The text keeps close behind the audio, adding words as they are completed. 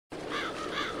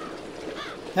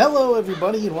Hello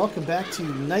everybody and welcome back to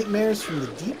Nightmares from the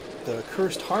Deep, the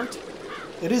Cursed Heart.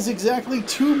 It is exactly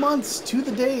 2 months to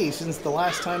the day since the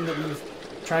last time that we've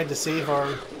tried to save our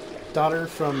daughter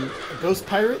from a ghost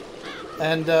pirate.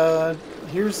 And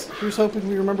here's hoping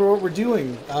we remember what we're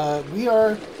doing.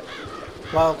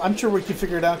 Well, I'm sure we can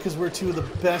figure it out because we're two of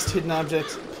the best hidden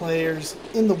objects players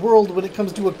in the world when it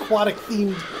comes to aquatic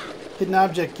themed hidden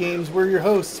object games. We're your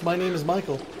hosts. My name is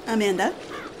Michael. Amanda.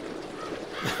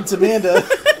 It's Amanda.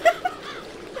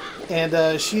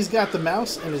 And she's got the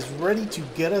mouse and is ready to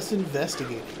get us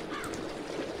investigating.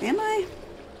 Am I?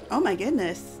 Oh my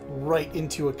goodness. Right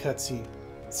into a cutscene.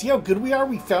 See how good we are?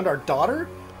 We found our daughter.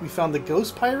 We found the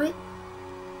ghost pirate.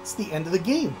 It's the end of the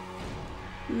game.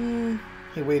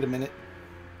 Hey, wait a minute.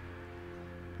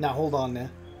 Now hold on now.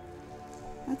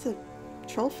 That's a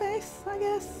troll face, I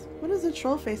guess? What does a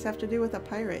troll face have to do with a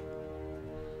pirate?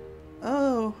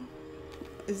 Oh.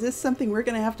 Is this something we're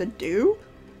gonna have to do?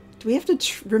 Do we have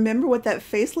to remember what that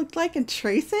face looked like and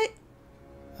trace it?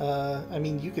 I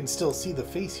mean, you can still see the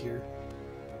face here.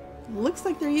 Looks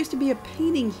like there used to be a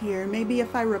painting here. Maybe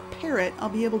if I repair it, I'll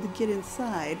be able to get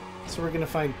inside. So we're gonna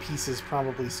find pieces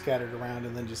probably scattered around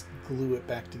and then just glue it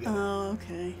back together. Oh,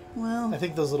 okay. Well, I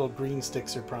think those little green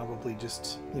sticks are probably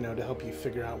just, you know, to help you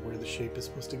figure out where the shape is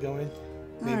supposed to go in.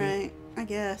 Maybe. Alright, I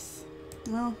guess.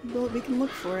 Well, we can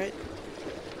look for it.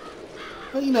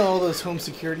 Well, you know, all those home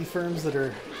security firms that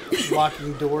are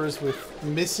locking doors with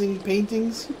missing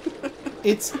paintings?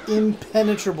 It's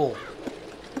impenetrable.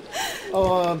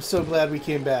 Oh, I'm so glad we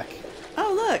came back.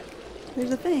 Oh, look!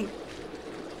 There's a thing.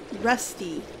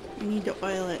 Rusty. You need to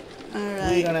oil it.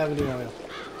 Alright. We don't have any oil.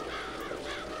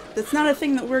 That's not a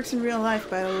thing that works in real life,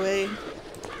 by the way.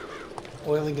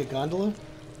 Oiling a gondola?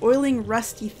 Oiling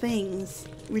rusty things,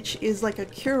 which is like a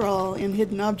cure-all in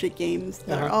hidden object games.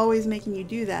 They're always making you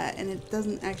do that, and it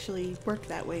doesn't actually work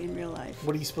that way in real life.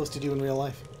 What are you supposed to do in real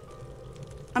life?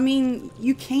 I mean,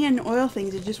 you can oil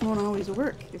things, it just won't always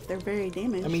work if they're very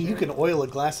damaged. I mean, you can oil a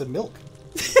glass of milk.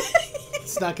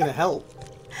 It's not going to help.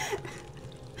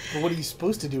 But what are you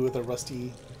supposed to do with a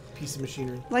rusty piece of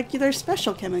machinery? Like, there's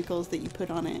special chemicals that you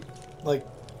put on it. Like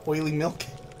oily milk?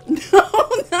 No,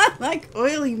 not like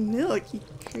oily milk, you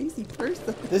crazy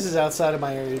person. This is outside of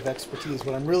my area of expertise.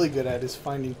 What I'm really good at is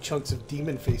finding chunks of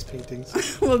demon face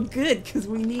paintings. Well, good, because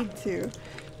we need to.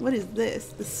 What is this?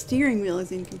 The steering wheel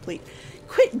is incomplete.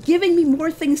 Quit giving me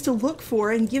more things to look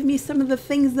for and give me some of the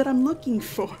things that I'm looking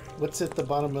for. What's at the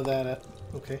bottom of that?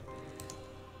 Okay.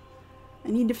 I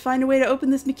need to find a way to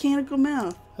open this mechanical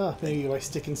mouth. Oh, maybe by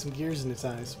sticking some gears in its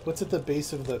eyes. What's at the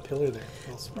base of the pillar there?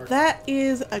 That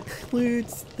is a clue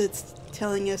that's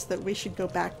telling us that we should go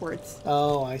backwards.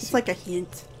 Oh, I see. It's like a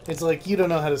hint. It's like, you don't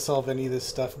know how to solve any of this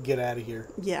stuff. Get out of here.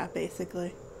 Yeah,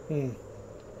 basically.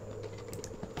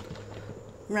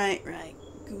 Right.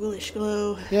 Ghoulish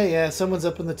glow. Yeah, someone's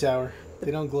up in the tower.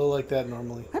 They don't glow like that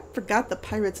normally. I forgot the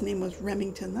pirate's name was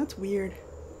Remington. That's weird.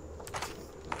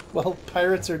 Well,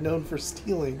 pirates are known for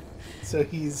stealing, so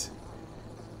he's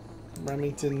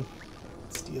Remington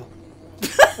Steele.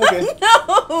 Okay.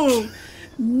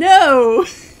 No!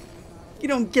 You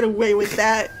don't get away with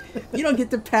that. You don't get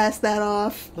to pass that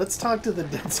off. Let's talk to the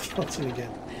dead skeleton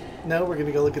again. No, we're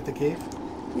gonna go look at the cave.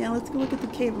 Yeah, let's go look at the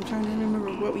cave. I'm trying to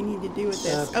remember what we need to do with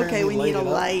this. Apparently Okay, we need a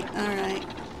light light. Alright.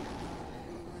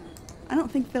 I don't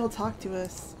think they'll talk to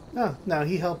us. No,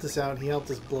 he helped us out. He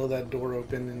helped us blow that door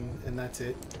open, and that's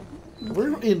it. Okay.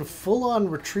 We're in full-on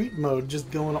retreat mode, just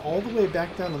going all the way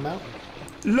back down the mountain.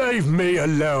 Leave me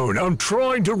alone. I'm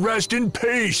trying to rest in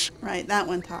peace. Right, that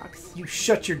one talks. You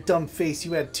shut your dumb face.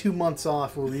 You had 2 months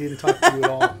off where we didn't talk to you at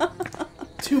all.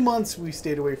 2 months we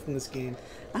stayed away from this game.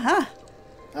 Aha!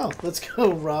 Oh, let's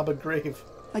go rob a grave.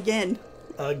 Again.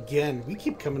 We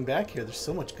keep coming back here. There's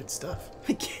so much good stuff.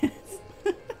 I guess.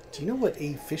 Do you know what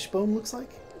a fishbone looks like?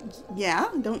 Yeah,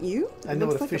 don't you? I know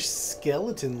what a fish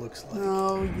skeleton looks like.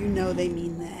 Oh, you know they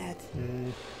mean that.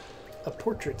 A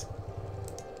portrait.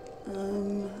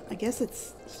 I guess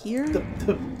it's here?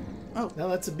 Oh. No,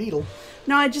 that's a beetle.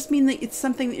 No, I just mean that it's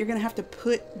something that you're going to have to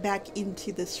put back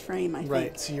into this frame, I think.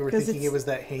 Right, so you were thinking it was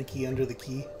that hanky under the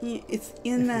key? Yeah, it's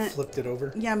in that... You flipped it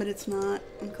over? Yeah, but it's not.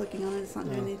 I'm clicking on it, it's not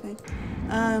doing anything.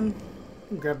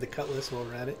 Grab the cutlass while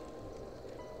we're at it.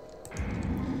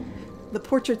 The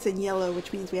portrait's in yellow,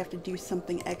 which means we have to do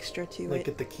something extra to it. Like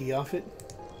get the key off it?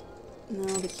 No,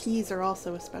 the keys are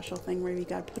also a special thing where you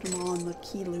gotta put them all in the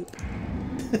key loop.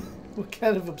 What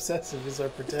kind of obsessive is our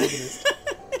protagonist?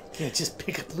 Can't just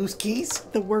pick up loose keys?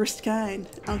 The worst kind.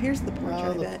 Oh, here's the portrait.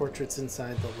 Oh, the portrait's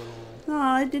inside the little...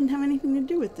 Oh, it didn't have anything to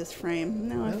do with this frame.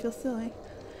 No, nope. I feel silly.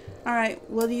 Alright,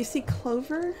 well, do you see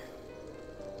Clover?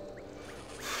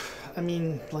 I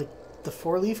mean, like, the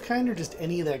 4-leaf kind or just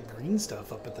any of that green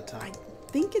stuff up at the top? I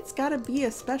think it's got to be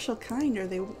a special kind, or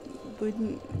you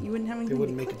wouldn't have anything. They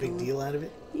wouldn't to make a click big on. deal out of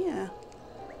it? Yeah.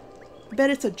 I bet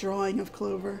it's a drawing of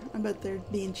clover. I bet they're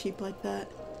being cheap like that.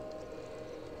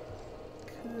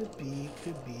 Could be,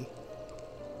 could be.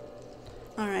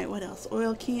 Alright, what else?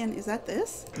 Oil can. Is that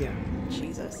this? Yeah.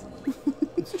 Jesus.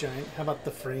 It's giant. How about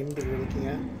the frame that we're looking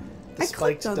at? The I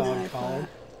spiked clicked on dog that, I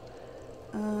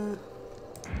collar.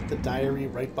 The diary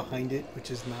right behind it,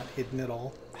 which is not hidden at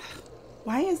all.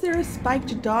 Why is there a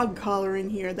spiked dog collar in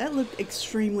here? That looked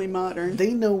extremely modern.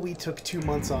 They know we took 2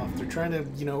 months off. They're trying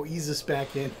to, ease us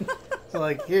back in. They're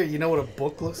like, here, you know what a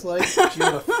book looks like? Do you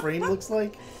know what a frame looks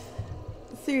like?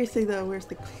 Seriously though, where's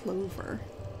the clover?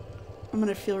 I'm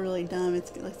gonna feel really dumb.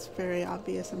 It's very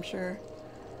obvious, I'm sure.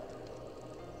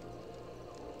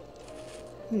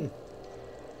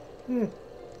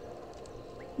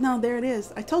 No, there it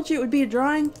is. I told you it would be a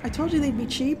drawing. I told you they'd be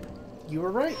cheap. You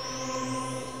were right.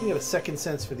 You got a second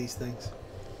sense for these things.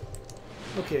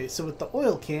 Okay, so with the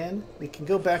oil can, we can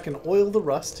go back and oil the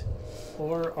rust,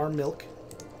 or our milk.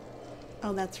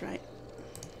 Oh, that's right.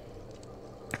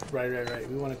 Right.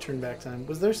 We want to turn back time.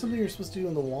 Was there something you're supposed to do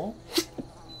on the wall?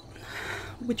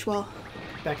 Which wall?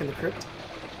 Back in the crypt?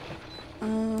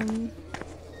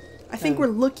 I think we're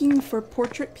looking for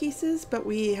portrait pieces, but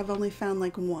we have only found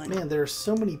like one. Man, there are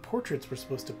so many portraits we're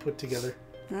supposed to put together.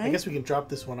 Right? I guess we can drop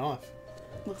this one off.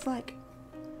 Looks like.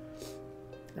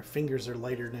 Our fingers are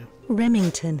lighter now.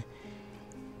 Remington.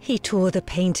 He tore the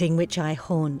painting which I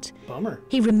haunt. Bummer.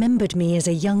 He remembered me as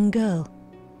a young girl.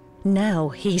 Now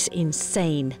he's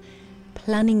insane,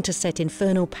 planning to set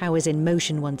infernal powers in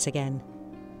motion once again.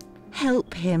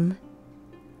 Help him.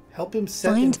 Help him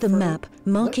set Find the infernal- map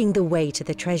marking the way to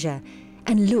the treasure,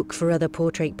 and look for other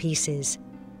portrait pieces.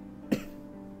 You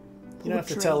don't have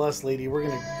to tell us, lady. We're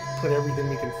going to put everything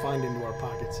we can find into our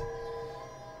pockets.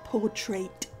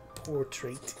 Portrait.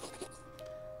 Portrait.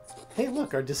 Hey,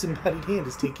 look, our disembodied hand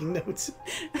is taking notes.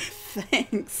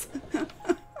 Thanks.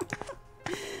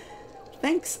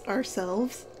 Thanks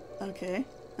ourselves. Okay.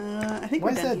 I think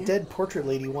Why we're does done that here. dead portrait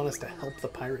lady want us to help the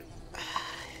pirate?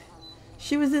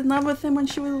 She was in love with him when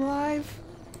she was alive?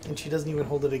 And she doesn't even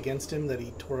hold it against him that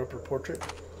he tore up her portrait?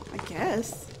 I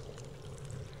guess.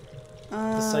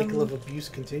 The cycle of abuse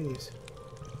continues.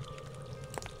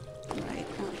 Right,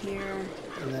 out here.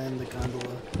 And then the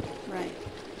gondola. Right.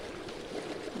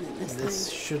 And then this, And this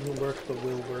thing. shouldn't work, but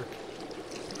will work.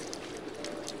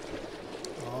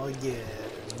 Oh yeah,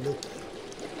 milky.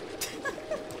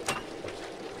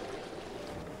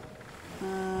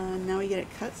 Now we get a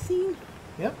cutscene?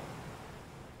 Yep.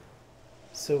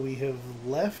 So we have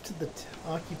left the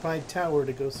occupied tower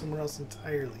to go somewhere else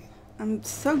entirely. I'm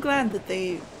so glad that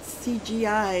they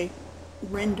CGI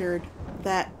rendered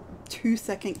that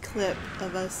 2-second clip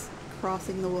of us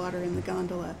crossing the water in the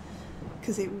gondola,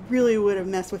 because it really would have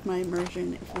messed with my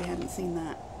immersion if we hadn't seen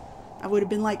that. I would have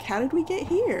been like, how did we get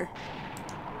here?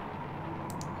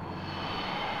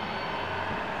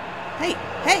 Hey,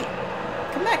 hey,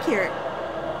 come back here.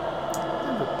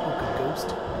 Never poke a ghost.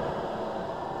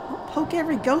 I'll poke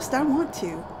every ghost I want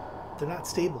to. They're not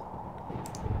stable.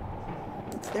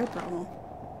 It's their problem.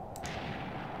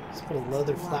 Just put a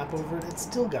leather flap over it. It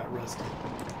still got rusted.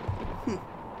 You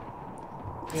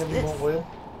have any more oil?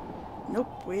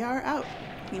 Nope, we are out.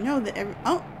 You know that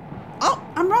Oh,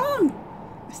 I'm wrong!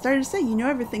 I started to say, you know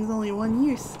everything's only one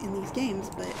use in these games,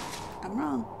 but I'm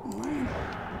wrong. I'm lying.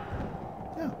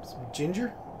 Yeah, some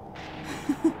ginger.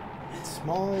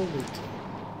 Small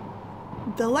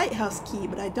routine. The lighthouse key,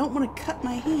 but I don't want to cut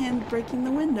my hand breaking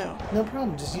the window. No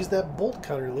problem. Just use that bolt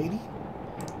cutter, lady.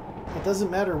 It doesn't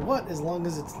matter what, as long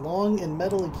as it's long and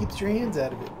metal and keeps your hands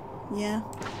out of it. Yeah,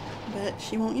 but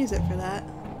she won't use it for that.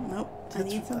 Nope, I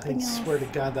need something else. I swear to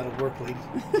God that'll work, lady.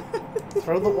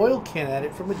 Throw the oil can at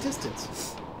it from a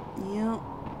distance. Yeah,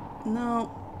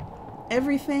 no.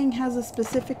 Everything has a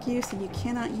specific use, and you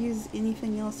cannot use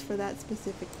anything else for that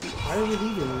specific use. Why are we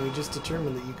leaving when we just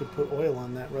determined that you could put oil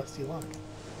on that rusty lock?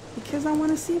 Because I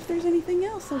want to see if there's anything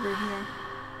else over here.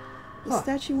 The Huh.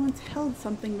 statue once held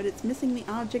something, but it's missing the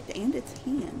object and its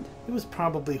hand. It was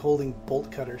probably holding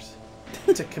bolt cutters.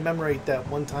 To commemorate that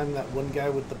one time that one guy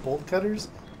with the bolt cutters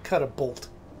cut a bolt.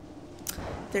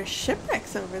 There's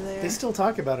shipwrecks over there. They still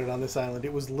talk about it on this island.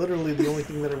 It was literally the only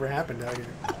thing that ever happened out here.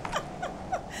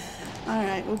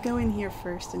 Alright, we'll go in here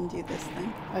first and do this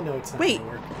thing. I know it's not Wait, going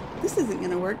to work. this isn't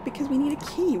going to work because we need a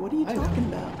key. What are you I know. talking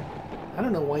about? I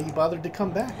don't know why you bothered to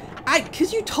come back.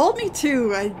 Because you told me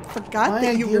to. I forgot My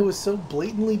that you idea were... was so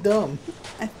blatantly dumb.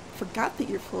 I forgot that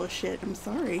you're full of shit. I'm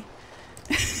sorry.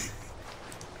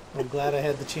 I'm glad I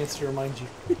had the chance to remind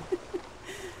you.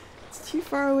 It's too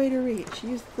far away to reach.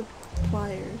 Use the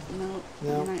pliers. No,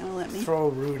 No, you're not gonna let me. throw a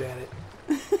root at it.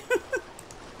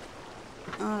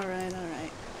 Alright,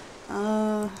 alright.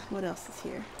 What else is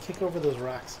here? Kick over those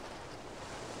rocks.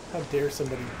 How dare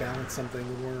somebody balance something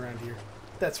when we're around here?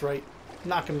 That's right.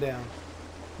 Knock him down.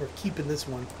 We're keeping this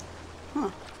one. Huh.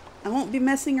 I won't be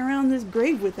messing around this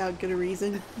grave without good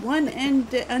reason. One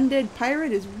undead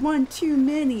pirate is one too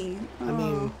many. I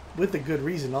mean, with a good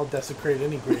reason, I'll desecrate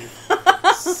any grave.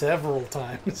 Several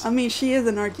times. I mean, she is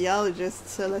an archaeologist,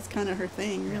 so that's kind of her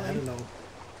thing, really. I don't know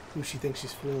who she thinks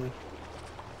she's fooling.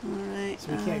 Alright.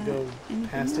 So we can't go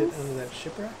past it under that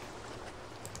shipwreck?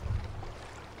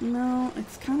 No,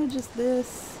 it's kind of just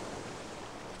this.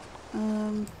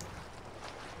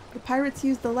 The pirates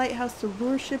used the lighthouse to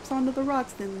lure ships onto the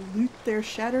rocks, then loot their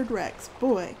shattered wrecks.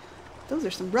 Boy, those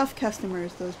are some rough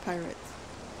customers, those pirates.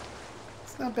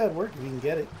 It's not bad work if you can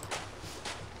get it.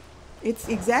 It's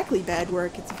exactly bad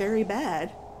work. It's very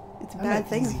bad. It's a bad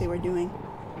thing that they were doing.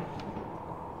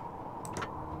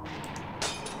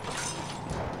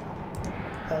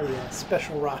 Hell yeah,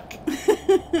 special rock.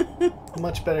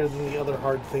 Much better than the other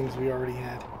hard things we already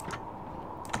had.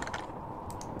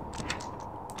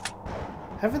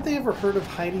 Haven't they ever heard of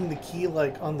hiding the key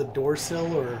like on the door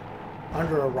sill or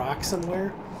under a rock somewhere?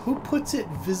 Who puts it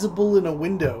visible in a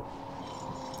window?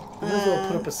 I might as well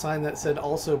put up a sign that said,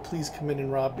 also, please come in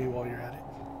and rob me while you're at it.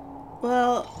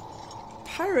 Well,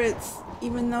 pirates,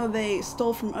 even though they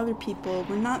stole from other people,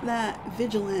 were not that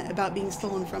vigilant about being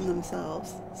stolen from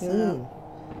themselves. So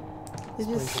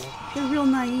they're real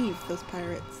naive, those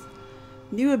pirates.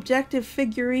 New objective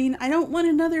figurine. I don't want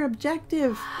another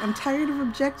objective. I'm tired of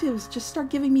objectives. Just start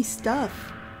giving me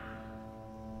stuff.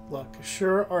 Look,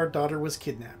 sure, our daughter was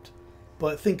kidnapped.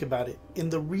 But think about it. In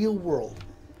the real world,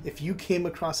 if you came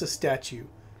across a statue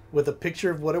with a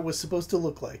picture of what it was supposed to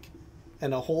look like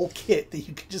and a whole kit that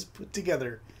you could just put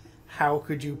together, how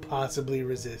could you possibly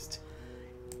resist?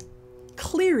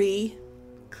 Cleary.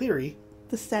 Cleary?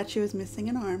 The statue is missing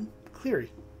an arm.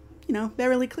 Cleary. You know,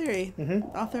 Beverly Cleary,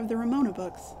 author of the Ramona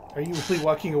books. Are you really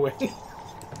walking away?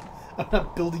 I'm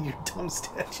not building your dumb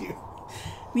statue.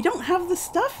 We don't have the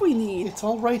stuff we need. It's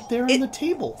all right there on the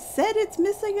table. Said it's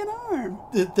missing an arm.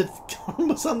 The arm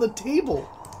was on the table.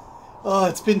 Oh,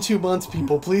 it's been 2 months,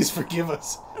 people. Please forgive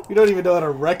us. We don't even know how to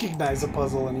recognize a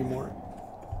puzzle anymore.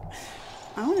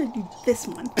 I want to do this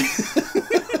one.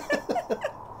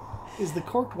 Is the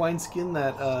corked wineskin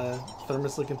that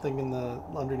thermos-looking thing in the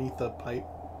underneath the pipe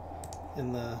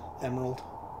in the emerald?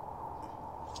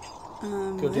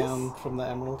 Go down from the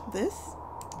emerald. This?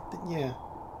 Yeah.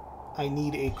 I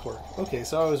need a cork. Okay,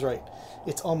 so I was right.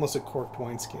 It's almost a corked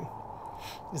wineskin.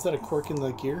 Is that a cork in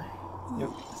the gear? Yep.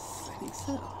 Yes, I think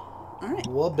so. All right.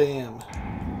 Wha-bam.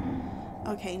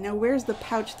 Okay, now where's the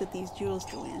pouch that these jewels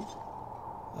go in?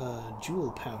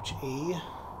 Jewel pouch, eh?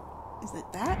 Is it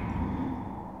that?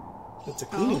 That's a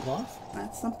cleaning cloth.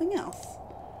 That's something else.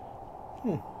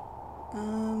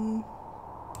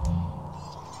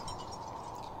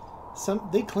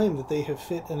 They claim that they have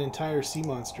fit an entire sea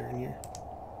monster in here.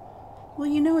 Well,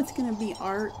 you know it's going to be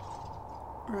art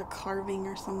or a carving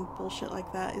or some bullshit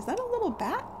like that. Is that a little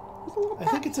bat? It's a little bat.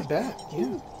 I think it's a bat,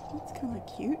 yeah. That's kind of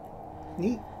cute.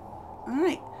 Neat.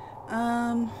 Alright.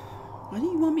 What do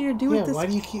you want me to do with this? Why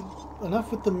do you keep...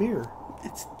 Enough with the mirror.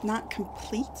 It's not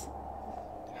complete.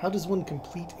 How does one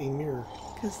complete a mirror?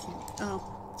 Because,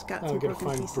 it's got some I'm gonna broken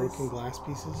find pieces. broken glass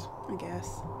pieces. I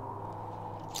guess.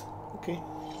 Okay.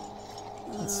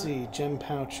 Let's see. Gem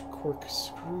pouch,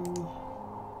 corkscrew,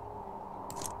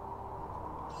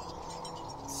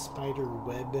 spider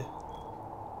web.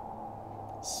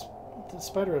 The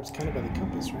spider web's kind of by the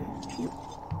compass, right? Yep.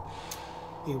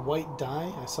 A white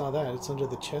die. I saw that. It's under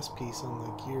the chest piece on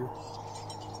the gear.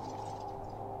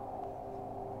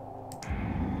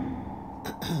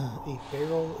 A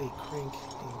barrel, a crank,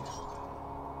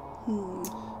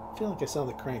 I feel like I saw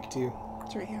the crank too.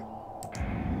 It's right here.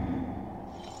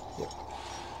 Yep.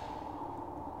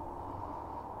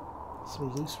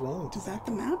 Some loose rolling tobacco. Is that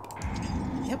the map?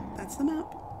 Yep, that's the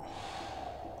map.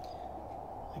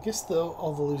 I guess though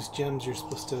all the loose gems you're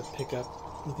supposed to pick up.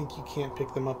 You think you can't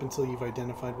pick them up until you've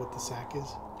identified what the sack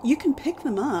is? You can pick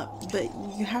them up, but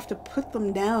you have to put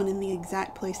them down in the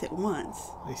exact place at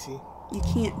once. I see. You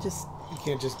can't just... You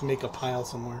can't just make a pile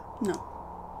somewhere. No.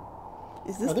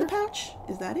 Is this the pouch?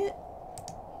 Is that it?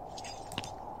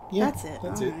 Yeah, that's it.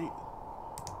 That's All it. right.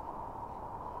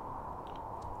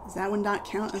 Does that one not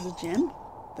count as a gem?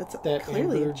 That's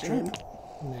clearly a gem.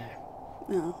 Nah.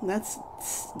 No, that's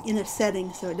in a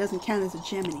setting, so it doesn't count as a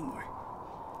gem anymore.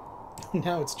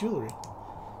 Now it's jewelry.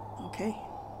 Okay.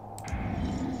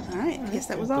 Alright, I guess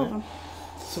that was all of them.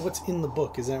 So what's in the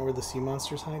book? Is that where the sea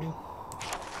monster's hiding?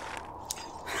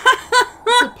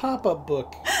 It's a pop-up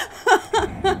book.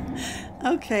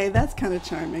 Okay, that's kind of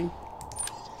charming.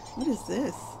 What is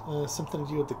this? Something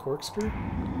to do with the corkscrew?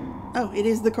 Oh, it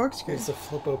is the corkscrew. It's a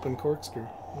flip-open corkscrew.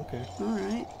 Okay. All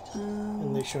right.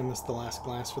 And they've shown us the last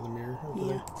glass for the mirror over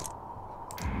there.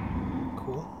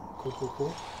 Cool. Cool, cool,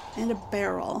 cool. And a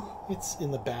barrel. It's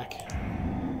in the back.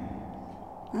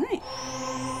 All right.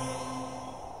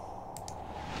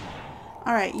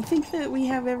 All right, you think that we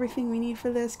have everything we need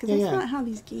for this? Because that's not how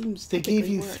these games They gave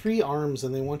you work. 3 arms,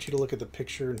 and they want you to look at the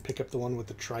picture and pick up the one with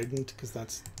the trident, because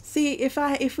that's... See,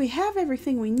 if we have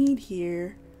everything we need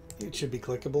here... It should be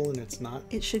clickable, and it's not.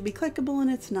 It should be clickable, and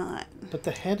it's not. But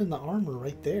the head and the arm are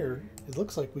right there. It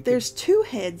looks like we There's 2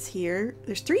 heads here.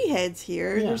 There's 3 heads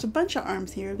here. Yeah. There's a bunch of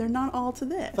arms here. They're not all to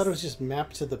this. I thought it was just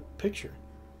mapped to the picture.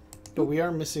 But we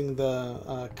are missing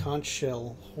the conch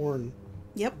shell horn.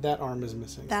 Yep. That arm is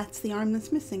missing. That's the arm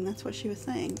that's missing. That's what she was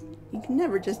saying. You can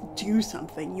never just do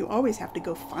something. You always have to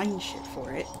go find shit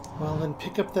for it. Well, then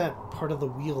pick up that part of the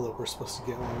wheel that we're supposed to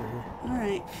get while we're here.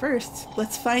 Alright, first,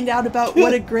 let's find out about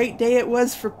what a great day it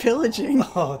was for pillaging.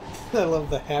 Oh, I love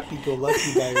the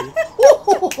happy-go-lucky diary.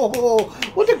 Oh,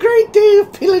 what a great day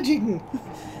of pillaging!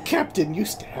 Captain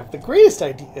used to have the greatest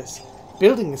ideas.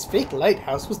 Building this fake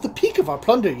lighthouse was the peak of our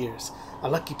plunder years. A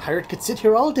lucky pirate could sit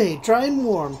here all day, dry and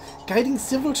warm, guiding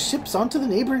civil ships onto the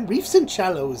neighboring reefs and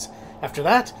shallows. After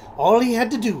that, all he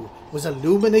had to do was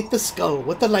illuminate the skull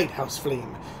with the lighthouse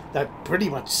flame. That pretty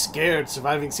much scared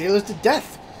surviving sailors to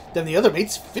death. Then the other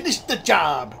mates finished the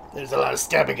job. There's a lot of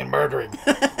stabbing and murdering.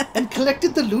 And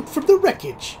collected the loot from the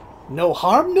wreckage. No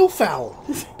harm, no foul.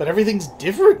 But everything's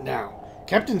different now.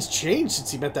 Captain's changed since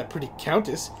he met that pretty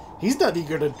countess. He's not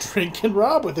eager to drink and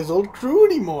rob with his old crew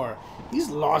anymore. He's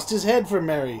lost his head for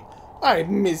Mary. I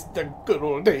miss the good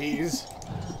old days.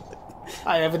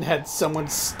 I haven't had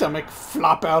someone's stomach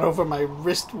flop out over my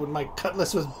wrist when my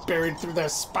cutlass was buried through their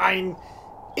spine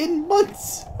in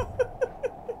months.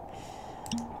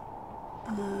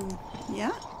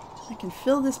 Yeah? I can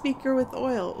fill this beaker with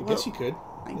oil. I guess you could.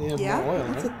 You have Yeah, more oil,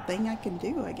 that's right? a thing I can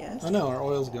do, I guess. Oh no, our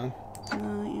oil's gone.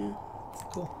 Yeah.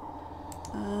 Cool.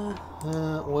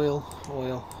 Oil.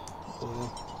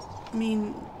 I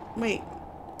mean, wait.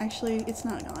 Actually, it's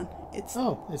not gone. It's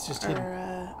It's just hidden.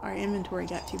 our inventory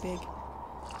got too big.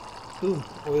 Boom,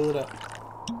 oil it up.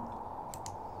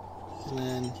 And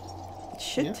then... It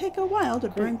should take a while to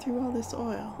burn through all this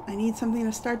oil. I need something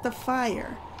to start the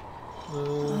fire.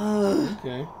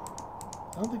 Okay.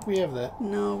 I don't think we have that.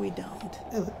 No, we don't.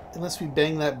 Unless we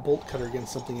bang that bolt cutter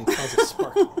against something and cause a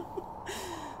spark.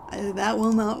 That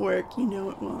will not work. You know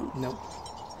it won't. Nope.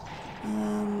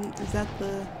 Is that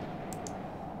the...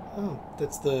 Oh,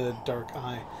 that's the dark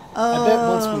eye. Oh. I bet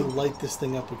once we light this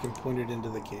thing up, we can point it into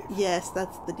the cave. Yes,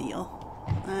 that's the deal.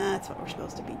 That's what we're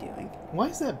supposed to be doing. Why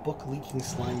is that book leaking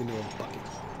slime into a bucket?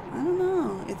 I don't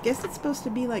know. I guess it's supposed to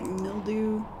be like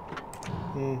mildew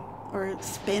or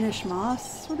Spanish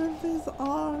moss sort of is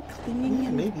all clinging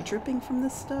and maybe. dripping from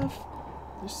this stuff.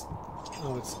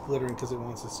 Oh, it's glittering because it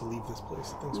wants us to leave this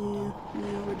place. Thanks for done.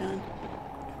 Yeah, we're done.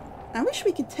 I wish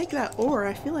we could take that ore.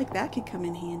 I feel like that could come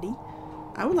in handy.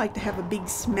 I would like to have a big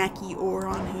smacky ore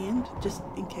on hand, just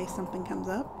in case something comes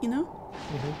up, you know?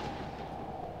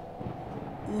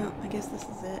 Yeah, I guess this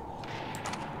is it.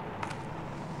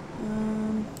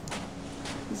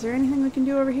 Is there anything we can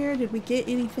do over here? Did we get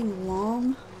anything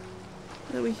long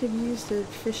that we could use to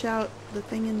fish out the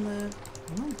thing in the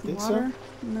I don't think water?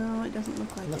 so. No, it doesn't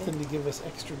look like Nothing it. to give us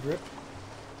extra grip.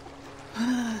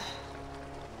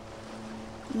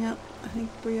 Yep, I think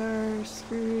we are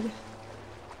screwed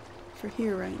for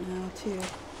here right now, too.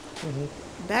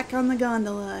 Back on the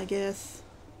gondola, I guess.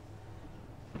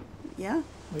 Yeah?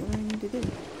 What do I need to do?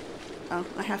 Oh,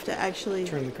 I have to actually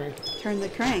Turn the crank. turn the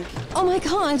crank. Oh my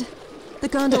god! The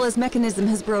gondola's mechanism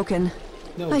has broken.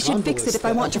 No, I should fix it if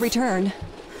I want to return.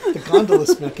 The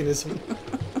gondolas mechanism.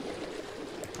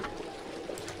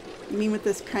 You mean with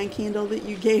this crank handle that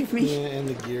you gave me? Yeah, and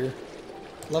the gear.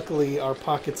 Luckily, our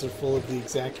pockets are full of the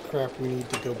exact crap we need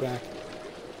to go back.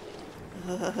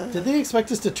 Did they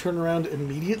expect us to turn around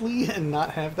immediately and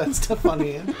not have that stuff on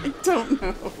hand? I don't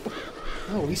know.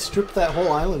 Oh, we stripped that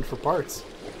whole island for parts.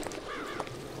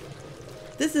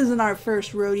 This isn't our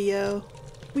first rodeo.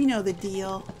 We know the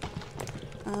deal.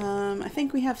 I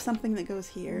think we have something that goes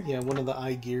here. Yeah, one of the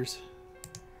eye gears.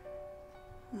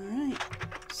 Alright.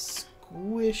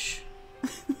 Squish.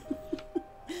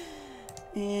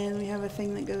 And we have a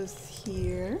thing that goes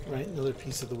here. Right, another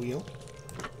piece of the wheel.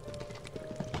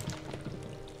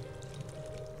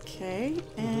 Okay,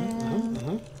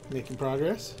 and... Making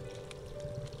progress.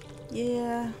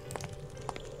 Yeah.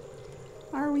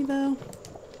 Are we though?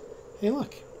 Hey,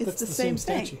 look. It's that's the same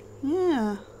thing. statue.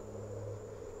 Yeah.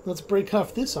 Let's break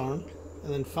off this arm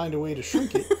and then find a way to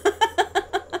shrink it.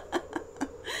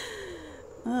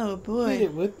 Oh boy. Hit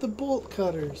it with the bolt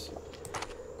cutters.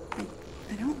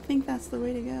 I don't think that's the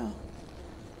way to go.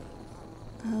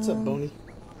 What's up, Boney?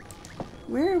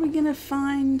 Where are we gonna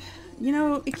find... You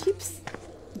know, it keeps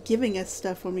giving us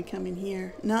stuff when we come in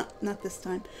here. Not this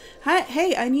time. Hi,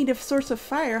 hey, I need a source of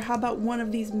fire. How about one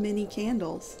of these mini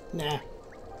candles? Nah.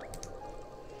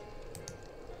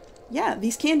 Yeah,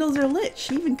 these candles are lit.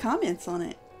 She even comments on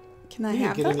it. Can I We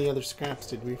have didn't get them? any other scraps,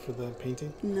 did we, for the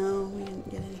painting? No, we didn't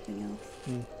get anything else.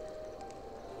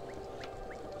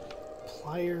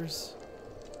 Pliers.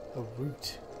 A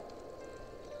root.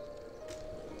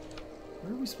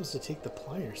 Where are we supposed to take the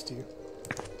pliers to?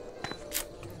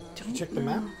 Don't Check the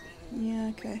map? know. Yeah,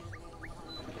 okay.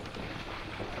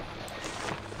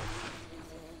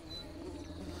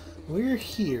 We're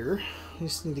here. We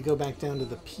just need to go back down to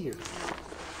the pier.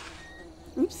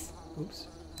 Oops. Oops.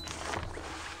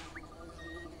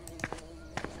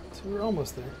 So we're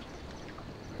almost there.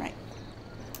 Right.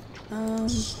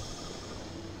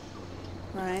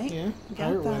 Right. Yeah, Got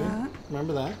pirate that. wedding.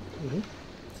 Remember that?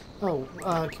 Oh,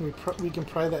 can we can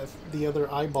pry the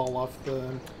other eyeball off the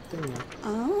thing now?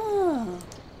 Oh.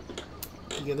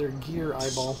 The other gear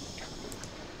eyeball.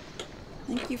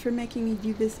 Thank you for making me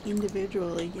do this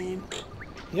individually, game.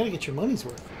 You gotta get your money's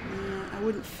worth. Yeah, I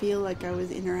wouldn't feel like I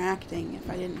was interacting if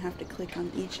I didn't have to click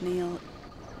on each nail.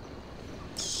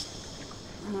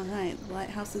 Alright, the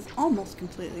lighthouse is almost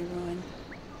completely ruined.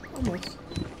 Almost.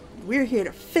 We're here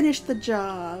to finish the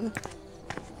job.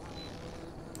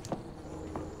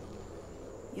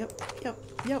 Yep.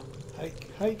 Hike.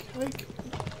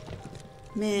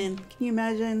 Man, can you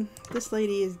imagine? This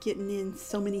lady is getting in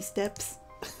so many steps.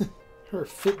 Her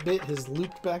Fitbit has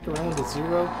looped back around to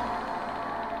 0.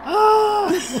 Ah!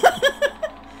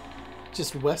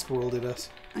 Just Westworlded us.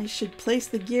 I should place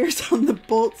the gears on the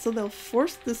bolt so they'll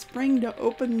force the spring to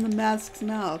open the mask's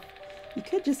mouth. You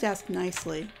could just ask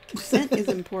nicely. Consent is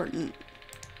important.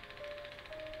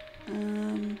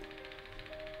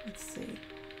 Let's see.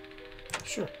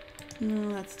 Sure.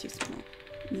 No, that's too small.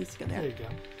 It needs to go There there. you go.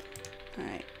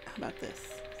 Alright, how about this?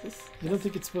 Is this... You don't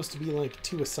think it's supposed to be like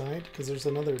 2 aside? Because there's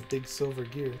another big silver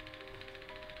gear.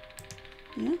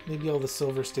 Yeah? Maybe all the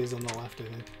silver stays on the left, I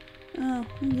think. Oh,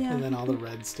 yeah. And then all the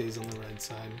red stays on the red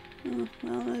side. Oh,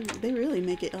 well, they really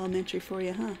make it elementary for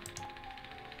you, huh?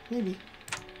 Maybe.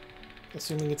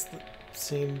 Assuming it's the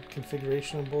same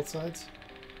configuration on both sides.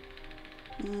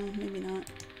 Maybe not.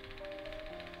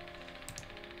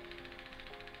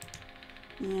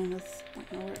 Yeah, that's not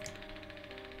gonna work.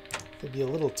 They'd be a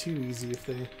little too easy if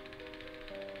they...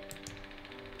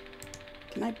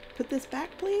 Can I put this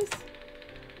back, please?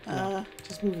 No,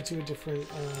 just move it to a different...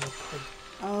 peg.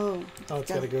 Oh, Oh,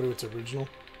 it's got to go to its original.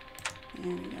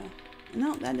 There we go.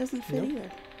 No, that doesn't fit Nope.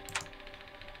 either.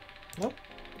 Nope.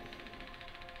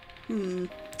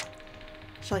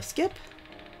 Shall I skip?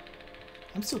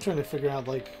 I'm still trying to figure out,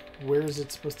 like, where is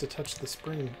it supposed to touch the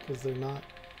spring? Because they're not...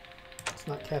 It's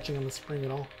not catching on the spring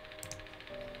at all.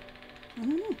 I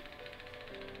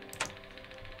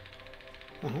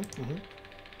don't know.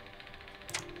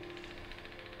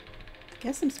 I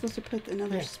guess I'm supposed to put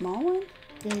another Yeah. small one?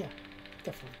 Yeah,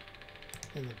 definitely.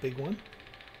 And the big one.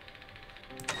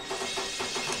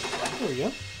 There we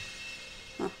go.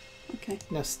 Huh, okay.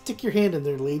 Now stick your hand in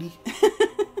there, lady.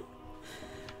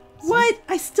 What?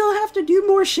 I still have to do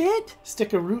more shit?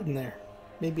 Stick a root in there.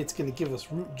 Maybe it's going to give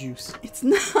us root juice. It's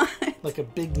not. Like a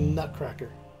big nutcracker.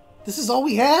 This is all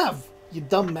we have, you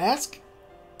dumb mask.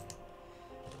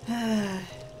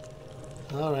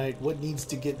 Alright, what needs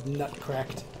to get nut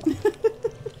cracked?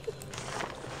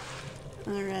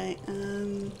 Alright,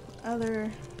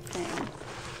 other thing.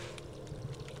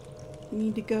 We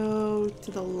need to go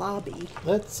to the lobby.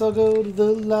 Let's all go to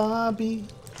the lobby.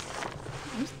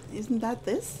 Isn't that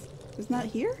this? Isn't that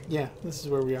here? Yeah, this is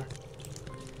where we are.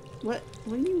 What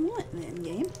do you want then,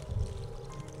 game?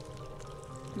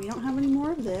 We don't have any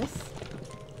more of this.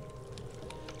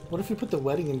 What if we put the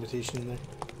wedding invitation in there?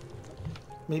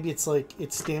 Maybe it's like,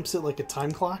 it stamps it like a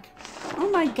time clock? Oh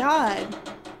my god.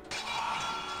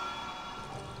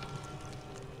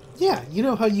 Yeah, you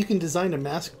know how you can design a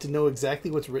mask to know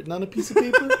exactly what's written on a piece of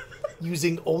paper?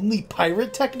 Using only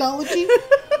pirate technology?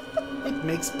 It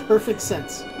makes perfect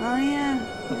sense. Oh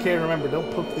yeah. Okay, remember, don't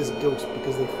poke this ghost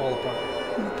because they fall apart.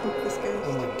 I'm gonna poke this ghost.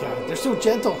 Oh my god, they're so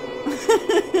gentle!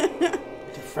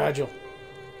 They're fragile.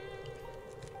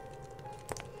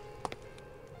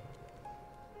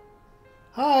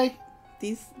 Hi!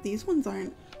 These ones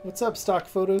aren't. What's up, stock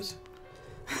photos?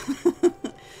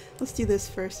 Let's do this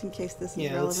first in case this is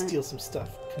Yeah, relevant. let's steal some stuff.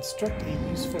 Construct a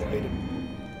useful item.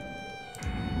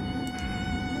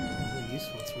 How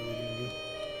useful it's really going to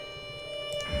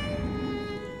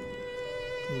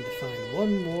be. Need to find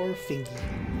one more thingy.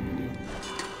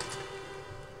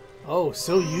 Oh,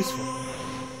 so useful.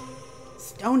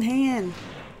 Stone hand.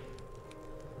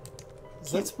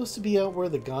 Is that supposed to be out where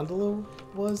the gondola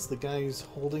was? The guy who's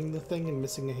holding the thing and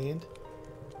missing a hand?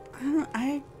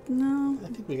 No. I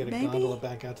think we got a Maybe? gondola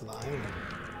back out to the island.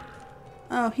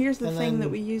 Oh, here's the And thing that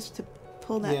then- we used to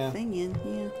pull that thing in.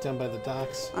 Yeah. Down by the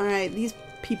docks. Alright, these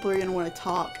people are going to want to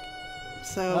talk.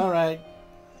 So, Alright,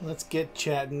 let's get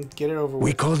chatting. Get it over We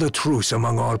with. called a truce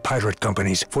among all pirate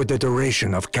companies for the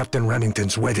duration of Captain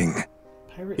Remington's wedding.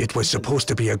 Pirate It was company. supposed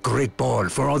to be a great ball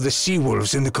for all the sea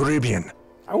wolves in the Caribbean.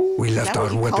 Oh, We left that what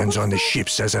our you call weapons on the yourself?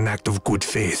 ships as an act of good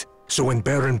faith. So when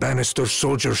Baron Bannister's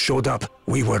soldiers showed up,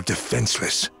 we were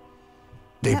defenseless.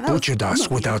 They Yeah, that was butchered dumb us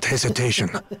of you. without hesitation.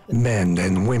 Men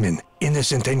and women,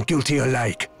 innocent and guilty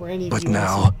alike. Were any of But you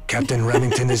now, innocent? Captain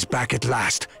Remington is back at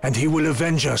last, and he will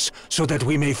avenge us so that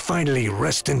we may finally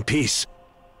rest in peace.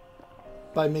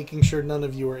 by making sure none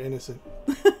of you are innocent.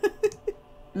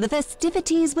 The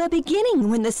festivities were beginning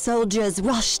when the soldiers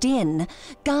rushed in,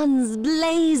 guns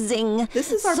blazing,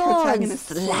 This is our swords protagonist.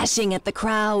 slashing at the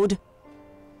crowd.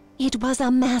 It was a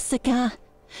massacre.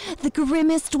 The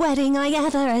grimmest wedding I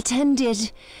ever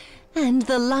attended. And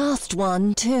the last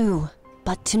one, too.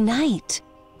 But tonight,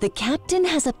 the captain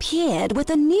has appeared with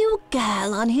a new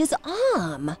girl on his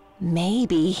arm.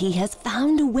 Maybe he has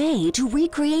found a way to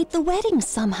recreate the wedding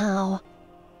somehow.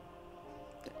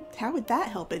 How would that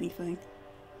help anything?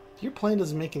 Your plan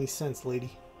doesn't make any sense,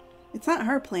 lady. It's not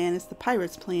her plan, it's the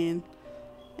pirate's plan.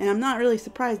 And I'm not really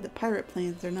surprised that pirate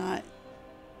plans are not,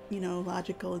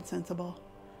 logical and sensible.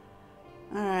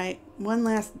 Alright, one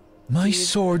last... My dude.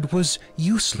 sword was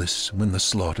useless when the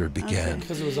slaughter began.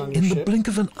 Because it was on your In the ship. blink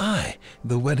of an eye,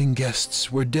 the wedding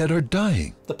guests were dead or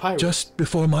dying. The pirates. Just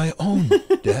before my own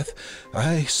death,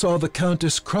 I saw the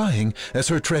Countess crying as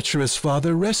her treacherous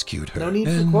father rescued her No need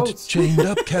for and quotes. chained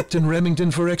up Captain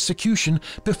Remington for execution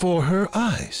before her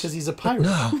eyes. Because he's a But pirate.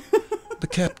 now, the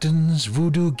captain's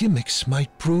voodoo gimmicks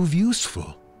might prove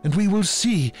useful, and we will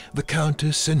see the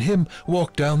Countess and him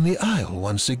walk down the aisle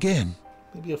once again.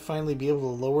 Maybe you'll finally be able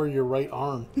to lower your right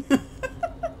arm. You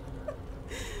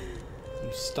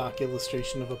stock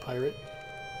illustration of a pirate.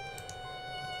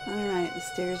 Alright, the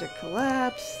stairs are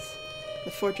collapsed.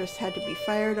 The fortress had to be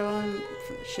fired on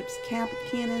from the ship's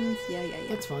cannons. Yeah.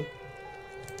 That's fun.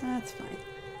 That's fine.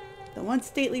 The once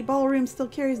stately ballroom still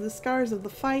carries the scars of the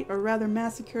fight, or rather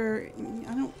massacre.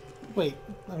 Wait,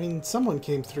 I mean, someone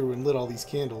came through and lit all these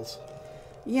candles.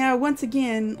 Yeah, once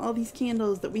again, all these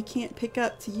candles that we can't pick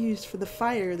up to use for the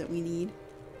fire that we need.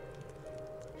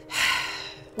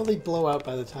 Well, they blow out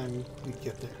by the time we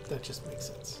get there. That just makes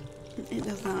sense. It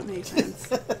does not make sense.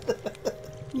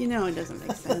 You know it doesn't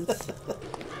make sense.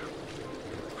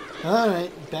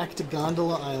 Alright, back to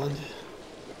Gondola Island.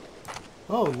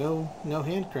 Oh, no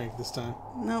hand crank this time.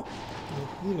 Nope.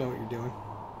 You know what you're doing.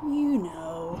 You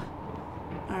know.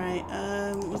 Alright,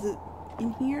 was it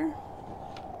in here?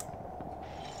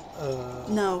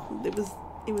 No, it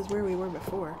was where we were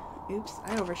before. Oops,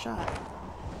 I overshot.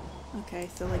 Okay,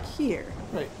 so like here.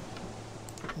 Right.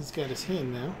 He's got his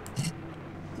hand now.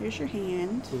 There's your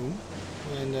hand. Boom.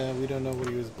 And we don't know what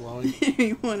he was blowing.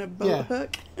 You want a boat Yeah.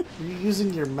 hook? Are you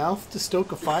using your mouth to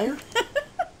stoke a fire?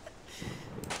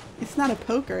 It's not a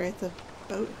poker, it's a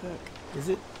boat hook. Is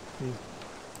it?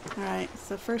 Alright,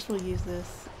 so first we'll use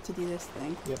this to do this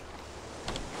thing. Yep.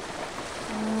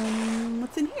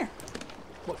 What's in here?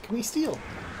 What can we steal?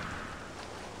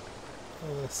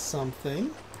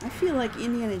 Something. I feel like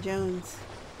Indiana Jones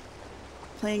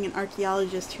playing an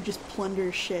archaeologist who just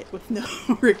plunders shit with no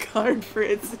regard for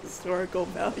its historical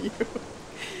value.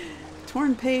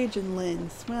 Torn page and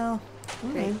lens. Well,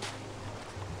 great.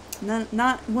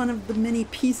 Not one of the many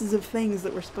pieces of things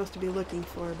that we're supposed to be looking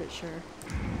for, but sure.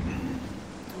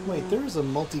 Wait, there's a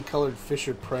multicolored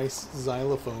Fisher-Price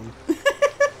xylophone.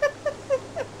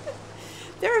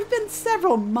 There have been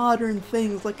several modern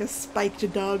things like a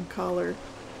spiked dog collar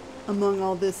among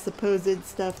all this supposed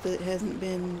stuff that hasn't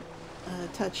been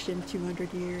touched in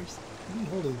 200 years. What are you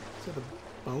holding? Is that a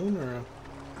bone or a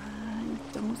I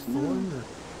don't know. thorn?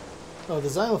 Or... Oh, the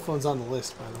xylophone's on the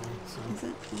list, by the way. Is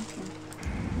it?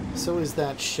 Okay. So is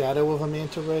that shadow of a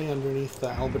manta ray underneath the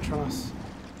albatross?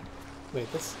 Wait,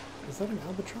 is that an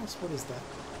albatross? What is that?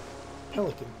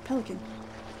 Pelican. Pelican.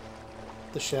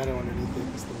 The shadow underneath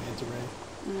it is the manta ray.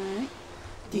 Alright.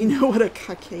 Do you know what a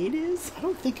cockade is? I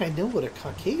don't think I know what a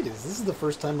cockade is. This is the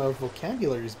first time our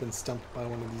vocabulary has been stumped by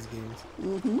one of these games.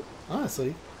 Mm-hmm.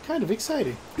 Honestly, kind of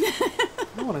exciting.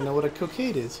 I want to know what a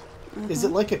cockade is. Is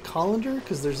it like a colander?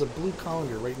 Because there's a blue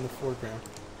colander right in the foreground.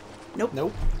 Nope.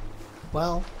 Nope.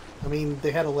 Well, I mean,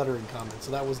 they had a letter in common,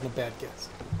 so that wasn't a bad guess.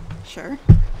 Sure.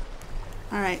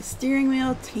 Alright, steering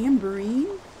wheel, tambourine.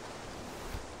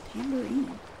 Tambourine.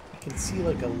 I can see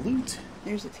like a lute.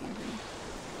 There's a tambourine.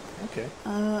 Okay.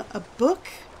 A book.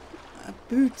 A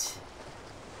boot.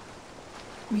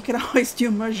 We could always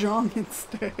do mahjong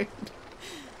instead.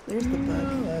 There's the book.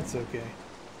 Oh, that's okay.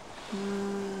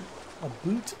 A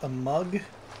boot, a mug.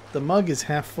 The mug is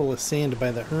half full of sand by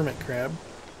the hermit crab.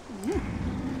 Yeah.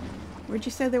 Where'd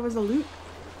you say there was a loot?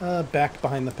 Back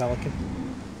behind the pelican.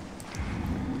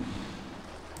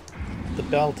 The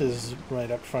belt is right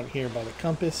up front here by the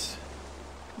compass.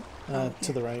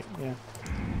 To the right, yeah.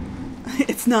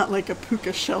 It's not like a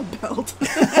puka shell belt.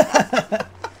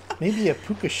 Maybe a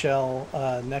puka shell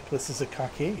necklace is a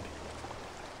cockade.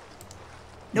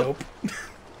 Nope.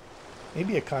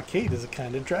 Maybe a cockade is a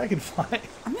kind of dragonfly.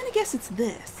 I'm gonna guess it's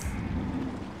this.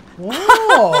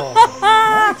 Whoa!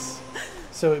 Nice.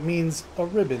 So it means a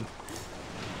ribbon.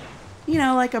 You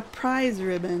know, like a prize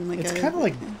ribbon. Like It's kind of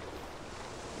like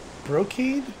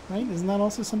brocade, right? Isn't that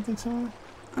also something similar?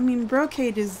 I mean,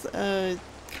 brocade is a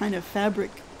kind of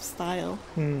fabric style.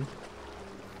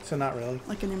 So not really.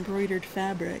 Like an embroidered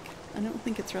fabric. I don't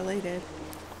think it's related.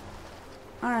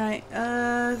 Alright,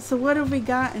 so what have we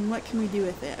got and what can we do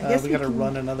with it? I guess we gotta can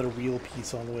run another wheel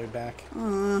piece all the way back.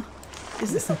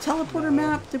 Is this a teleporter No.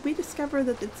 map? Did we discover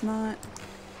that it's not?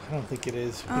 I don't think it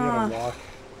is. We gotta walk.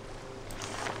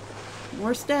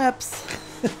 More steps.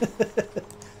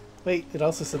 Wait, it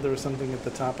also said there was something at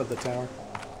the top of the tower.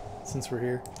 Since we're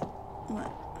here.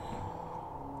 What?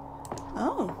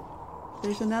 Oh,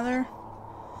 there's another.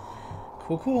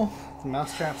 Cool, cool. The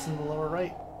mousetrap's in the lower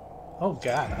right. Oh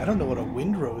god, I don't know what a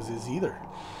windrose is either.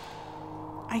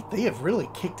 They have really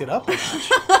kicked it up a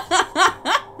notch.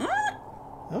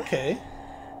 Okay.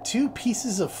 2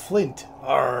 pieces of flint.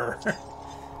 Arr.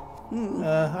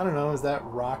 I don't know, is that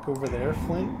rock over there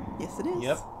flint? Yes, it is.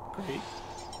 Yep, great.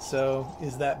 So,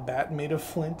 is that bat made of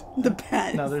flint? The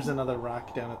bat. No, there's another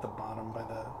rock down at the bottom by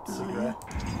the cigarette.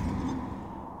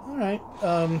 Alright,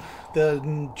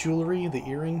 the jewelry, the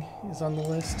earring is on the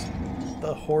list.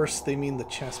 The horse, they mean the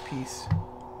chess piece.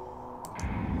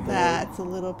 That's a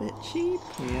little bit cheap.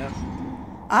 Yep.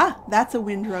 Ah, that's a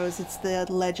windrose. It's the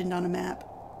legend on a map.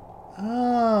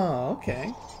 Oh,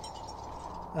 okay.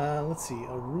 Let's see,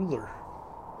 a ruler.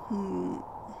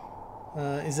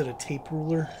 Is it a tape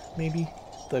ruler, maybe?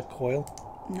 The coil?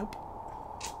 Nope.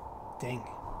 Dang.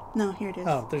 No, here it is.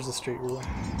 Oh, there's a straight ruler.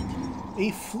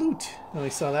 A flute. Oh, we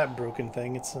saw that broken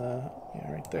thing. It's,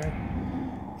 yeah, right there.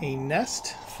 A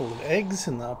nest full of eggs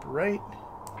in the upper right.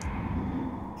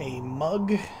 A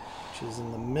mug, which is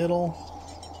in the middle.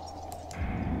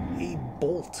 A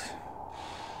bolt.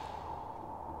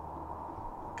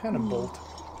 What kind of bolt?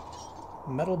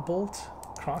 Metal bolt?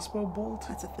 Crossbow bolt?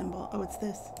 That's a thimble. Oh, it's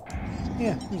this.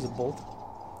 Yeah, there's a bolt.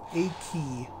 A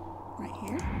key. Right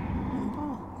here. And a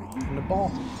ball. Right here. And a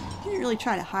ball. You didn't really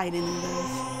try to hide any of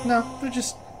those. No, they're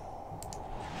just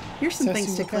Here's some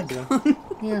things to click vocabulary.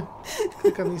 on. Yeah,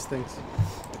 click on these things.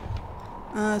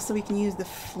 So we can use the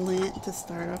flint to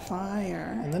start a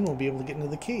fire. And then we'll be able to get into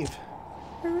the cave.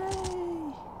 Hooray!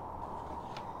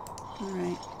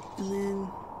 Alright, and then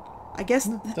I guess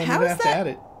Don't how even is have to that? add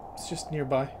it. It's just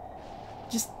nearby.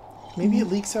 Just Maybe it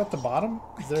leaks out the bottom?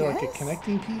 Is there like a guess.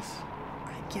 connecting piece?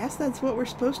 I guess that's what we're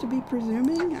supposed to be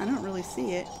presuming. I don't really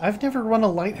see it. I've never run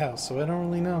a lighthouse, so I don't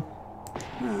really know.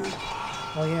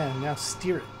 Huh. Oh yeah, now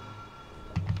steer it.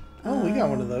 Oh, we got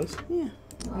one of those. Yeah.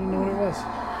 I didn't know what it was.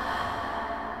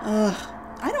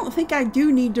 I don't think I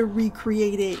do need to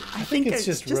recreate it. I think it's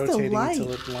just a rotating light.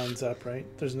 until it lines up, right?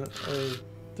 There's no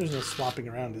swapping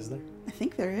around, is there? I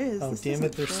think there is. Oh, This damn it,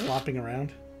 doesn't they're fit. swapping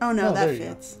around. Oh no, there that you go.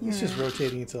 fits. It's just You're right.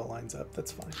 rotating until it lines up.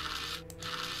 That's fine.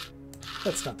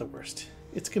 That's not the worst.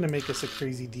 It's gonna make us a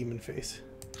crazy demon face.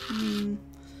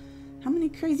 How many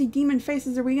crazy demon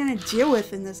faces are we gonna deal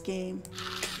with in this game?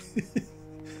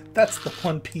 That's the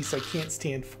one piece I can't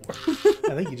stand for.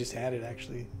 I think you just had it,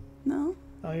 actually. No?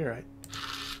 Oh, you're right.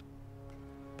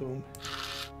 Boom.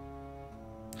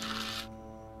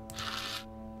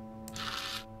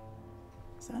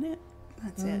 Is that it?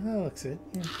 That's it. That looks it.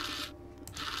 Yeah.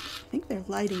 I think they're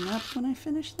lighting up when I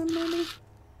finish them, maybe?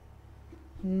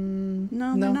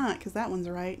 No, no. they're not, because that one's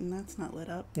right and that's not lit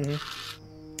up.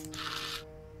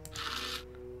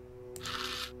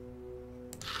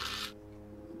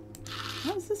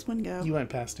 How does this one go? You went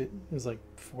past it. It was like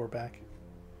 4 back.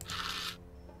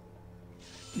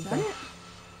 Is that it?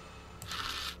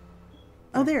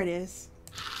 Oh, there it is.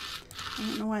 I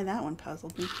don't know why that one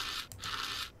puzzled me.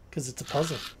 Because it's a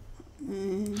puzzle.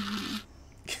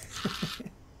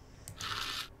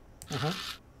 Uh-huh.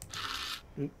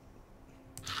 Oop.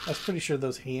 I was pretty sure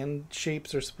those hand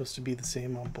shapes are supposed to be the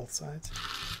same on both sides.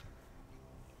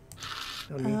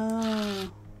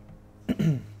 Oh.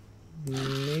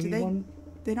 Maybe one?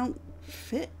 They don't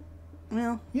fit.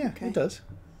 Well, Yeah, okay. it does.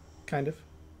 Kind of.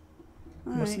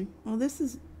 All Mostly. right. Well,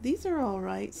 these are all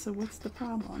right. So what's the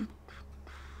problem?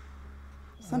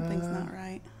 Something's not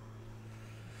right.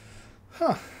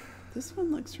 Huh. This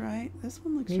one looks right. This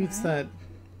one looks Maybe right. it's that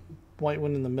white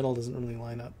one in the middle doesn't really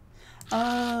line up.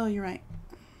 Oh, you're right.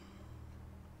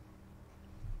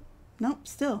 Nope,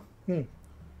 still. We're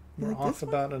like off this one?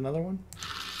 about another one?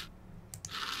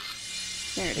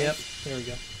 There it is. Yep, there we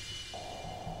go.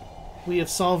 We have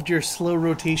solved your slow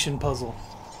rotation puzzle.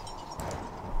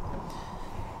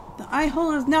 The eye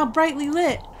hole is now brightly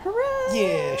lit. Hooray!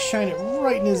 Yeah, shine it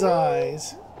right in his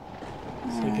eyes.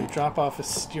 So you can drop off a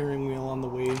steering wheel on the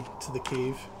way to the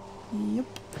cave. Yep.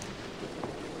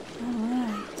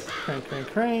 Alright. Crank, crank,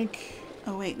 crank.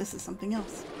 Oh wait, this is something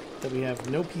else. That we have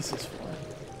no pieces for.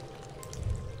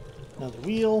 Another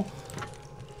wheel.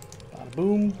 Bada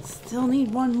boom. Still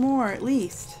need one more at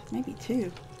least. Maybe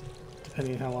two.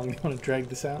 Depending on how long you want to drag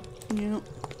this out. Yep.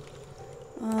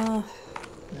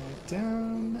 Back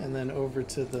down, and then over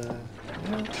to the...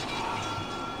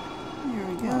 There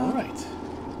we go. Alright.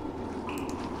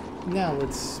 Now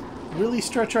let's really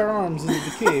stretch our arms into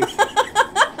the cave.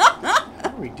 How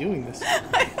are we doing this?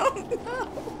 I don't know.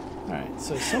 Alright,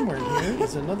 so somewhere in here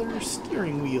is another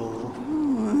steering wheel.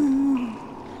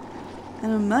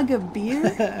 And a mug of beer?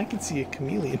 I can see a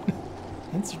chameleon.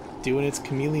 It's doing its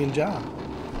chameleon job.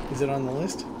 Is it on the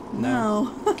list?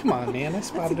 No. Come on, man. I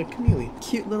spotted a chameleon.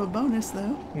 Cute little bonus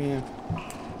though. Yeah.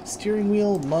 Steering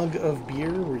wheel, mug of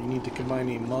beer, where you need to combine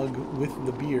a mug with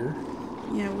the beer.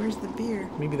 Yeah, where's the beer?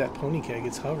 Maybe that pony keg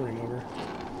it's hovering over.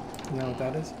 You know what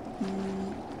that is?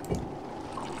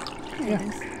 There Yeah. it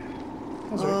is.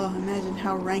 That's Oh, right. imagine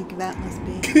how rank that must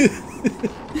be.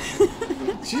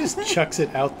 She just chucks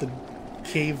it out the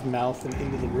cave mouth and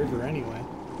into the river anyway.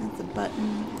 That's a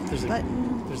button. And There's a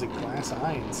button. There's a glass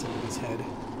eye in somebody's head.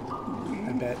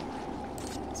 I bet.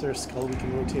 Is there a skull we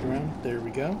can rotate around? There we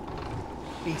go.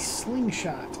 A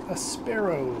slingshot. A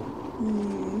sparrow.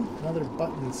 Another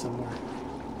button somewhere.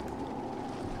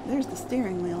 There's the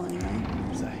steering wheel anyway.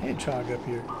 There's a hedgehog up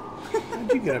here.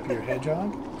 How'd you get up here,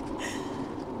 hedgehog?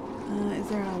 Is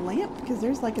there a lamp? Because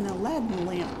there's like an Aladdin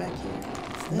lamp back here.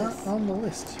 What's this? Not on the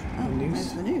list. Oh, The noose.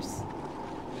 there's the noose.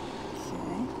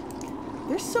 Okay.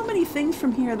 There's so many things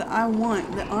from here that I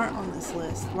want that aren't on this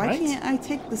list. Why Right? can't I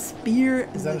take the spear?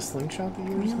 Is that a slingshot that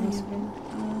you were supposed to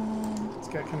remember? It's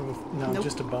got kind of a... No, Nope.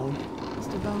 just a bone.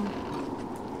 Just a bone.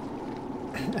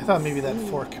 I thought maybe that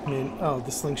fork meant... Oh,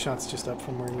 the slingshot's just up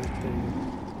from where you... There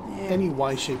you go. Yeah. Any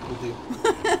Y shape will do.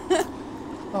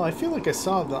 Oh, I feel like I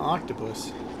saw the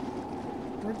octopus.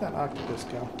 Where'd that octopus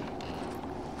go?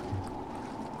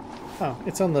 Oh,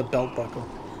 it's on the belt buckle.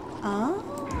 Oh,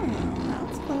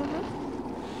 that's clever.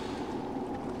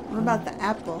 What about the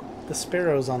apple? The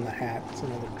sparrow's on the hat. It's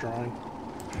another drawing.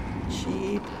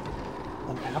 Cheap.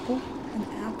 An apple? An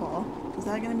apple. Is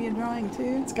that going to be a drawing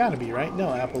too? It's gotta be, right?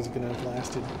 No apple's gonna have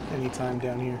lasted any time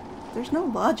down here. There's no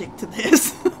logic to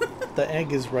this. The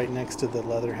egg is right next to the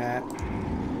leather hat.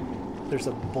 There's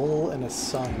a bull and a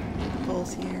sun.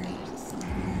 Bull's here. There's a sun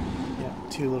here. Yeah,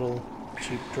 two little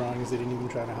cheap drawings they didn't even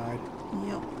try to hide.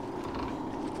 Yep.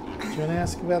 Do you want to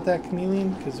ask about that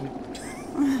chameleon? Because we...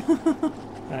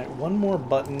 Alright, one more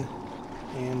button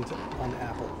and an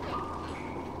apple.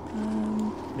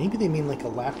 Maybe they mean like a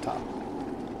laptop.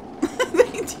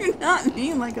 They do not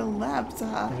mean like a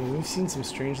laptop. I mean, we've seen some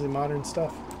strangely modern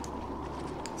stuff.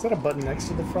 Is that a button next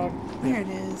to the frog? There it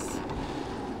is.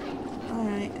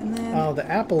 Alright, and then... Oh, the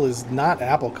apple is not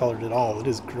apple colored at all. It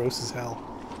is gross as hell.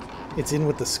 It's in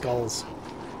with the skulls.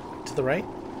 To the right?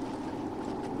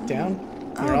 Down?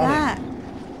 oh, You're on that. it.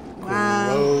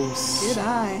 Wow. Gross. Good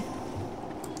eye.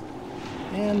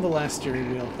 And the last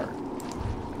steering wheel part.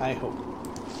 I hope.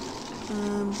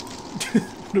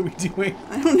 What are we doing?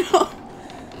 I don't know.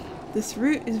 This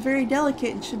root is very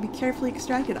delicate and should be carefully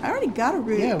extracted. I already got a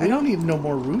root. Yeah, we don't need no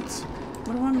more roots.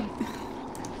 What do I want?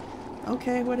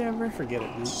 Okay, whatever. Forget it,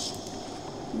 roots.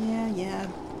 Yeah,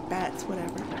 bats,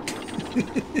 whatever.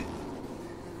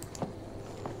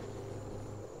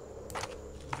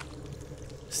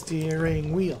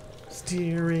 Steering wheel.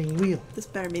 Steering wheel. This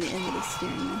better be the end of the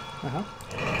steering wheel. Uh-huh.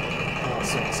 Oh,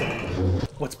 so exciting.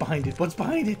 What's behind it? What's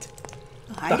behind it?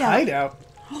 Hideout. The hideout.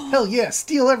 Hell yeah,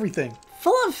 steal everything.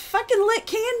 full of fucking lit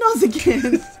candles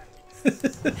again.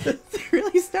 It's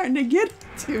really starting to get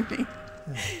to me.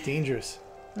 Dangerous.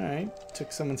 Alright,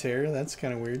 took someone's hair. That's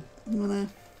kind of weird. You wanna...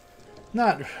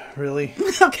 Not really.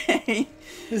 Okay.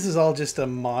 This is all just a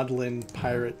maudlin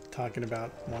pirate talking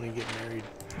about wanting to get married.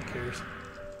 Who cares?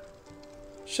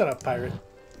 Shut up, pirate.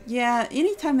 Yeah,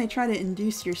 anytime they try to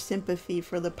induce your sympathy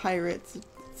for the pirates, it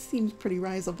seems pretty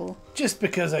risible. Just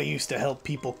because I used to help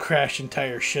people crash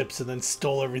entire ships and then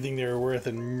stole everything they were worth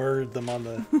and murdered them on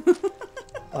the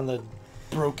on the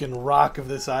broken rock of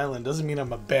this island doesn't mean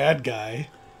I'm a bad guy.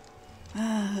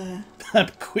 I'm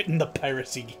quitting the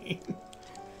piracy game.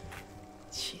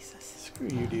 Jesus. Screw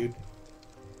you, dude.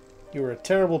 You were a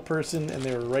terrible person and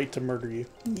they were right to murder you.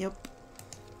 Yep.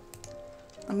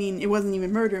 I mean, it wasn't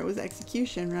even murder, it was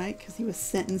execution, right? Because he was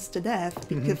sentenced to death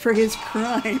because for his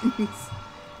crimes.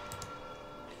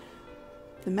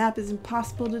 The map is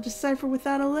impossible to decipher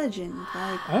without a legend.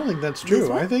 Like, I don't think that's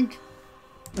true. I think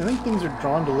things are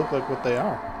drawn to look like what they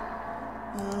are.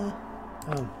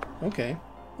 Okay.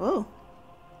 Whoa.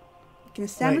 You can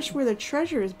establish where the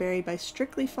treasure is buried by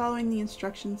strictly following the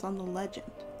instructions on the legend.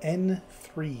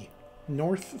 N3.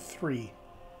 North 3.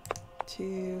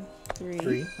 2, 3.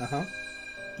 3,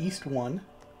 East 1.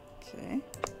 Okay.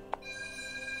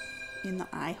 In the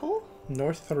eye hole?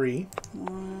 North 3.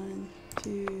 1,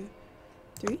 2,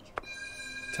 3.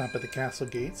 Top of the castle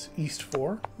gates. East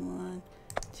 4. 1,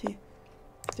 2,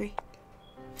 3,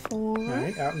 4.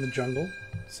 Alright, out in the jungle.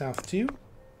 South 2.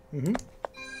 You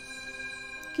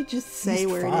could just say East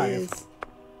where 5. it is.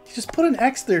 You just put an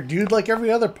X there, dude, like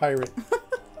every other pirate.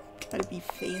 Gotta be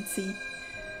fancy.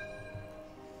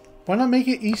 Why not make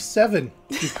it East 7?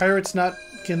 Do pirates not...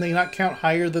 Can they not count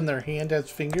higher than their hand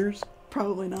has fingers?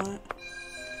 Probably not.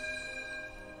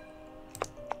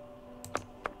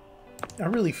 I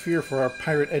really fear for our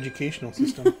pirate educational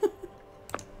system.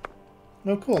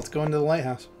 Oh, cool. Let's go into the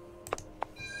lighthouse.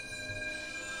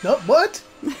 No, what?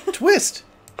 Twist!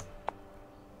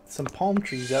 Some palm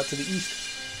trees out to the east.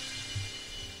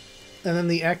 And then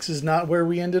the X is not where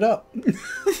we ended up.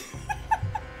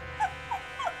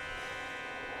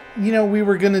 You know, we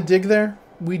were going to dig there.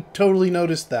 We totally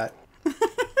noticed that.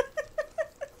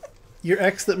 Your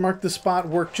X that marked the spot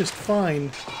worked just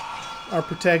fine. Our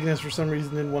protagonist, for some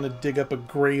reason, didn't want to dig up a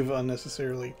grave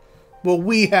unnecessarily. Well,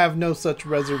 we have no such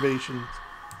reservations.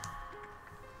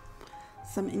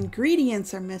 Some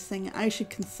ingredients are missing. I should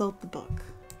consult the book.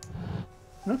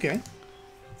 Okay.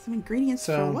 Some ingredients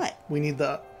So, for what? we need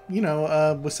the,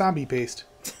 wasabi paste.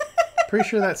 Pretty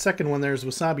sure that second one there is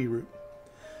wasabi root.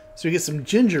 So we get some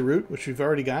ginger root, which we've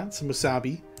already got, some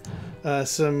wasabi,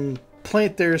 some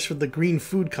plant theirs for the green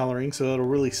food coloring, so it'll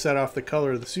really set off the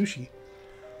color of the sushi.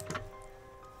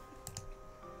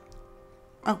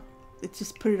 Oh, it's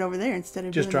just put it over there instead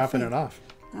of Just doing dropping the it thing. off.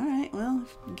 All right, well,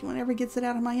 whenever gets it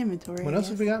out of my inventory. What else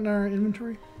have we got in our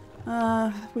inventory?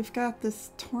 We've got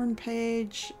this torn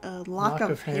page, a lock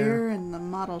of hair, and the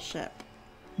model ship.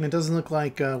 And it doesn't look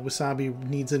like wasabi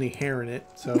needs any hair in it,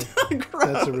 so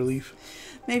that's a relief.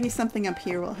 Maybe something up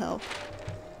here will help.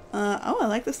 Oh, I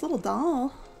like this little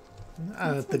doll.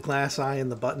 The glass eye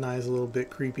and the button eye is a little bit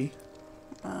creepy.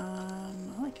 I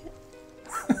like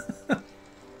it.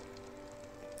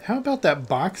 How about that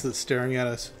box that's staring at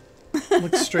us?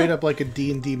 Looks straight up like a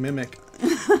D&D mimic.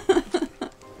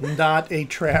 Not a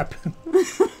trap.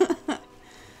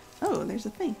 Oh, there's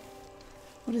a thing.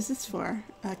 What is this for?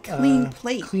 A clean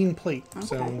plate. Clean plate. Okay.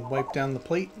 So wipe down the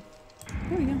plate.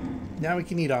 There we go. Now we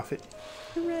can eat off it.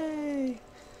 Hooray!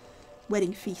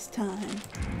 Wedding feast time.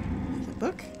 There's a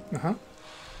book.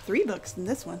 3 books in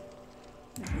this one.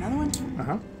 There's another one.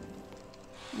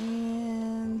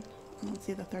 And I don't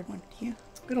see the third one. Here.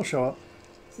 It'll show up.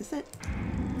 Is this it?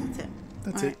 That's it.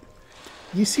 That's All it.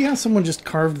 You see how someone just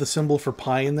carved the symbol for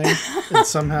pi in there? And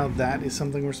somehow that is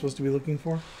something we're supposed to be looking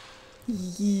for?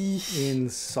 Yeesh.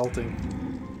 Insulting.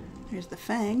 Here's the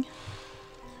fang.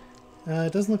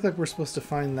 It doesn't look like we're supposed to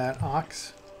find that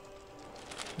ox,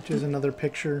 which is another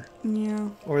picture. Yeah.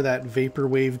 Or that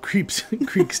vaporwave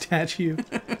creek statue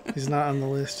is not on the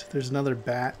list. There's another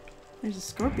bat. There's a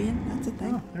scorpion. That's a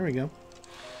thing. Oh, there we go.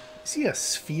 See a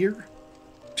sphere?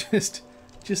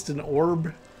 Just an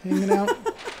orb hanging out?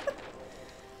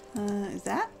 Is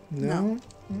that? No.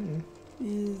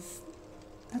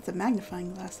 That's a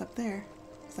magnifying glass up there.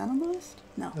 Is that on the list?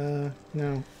 No.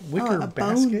 No. Wicker a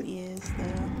basket? bone is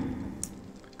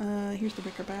the... here's the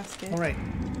wicker basket. All right.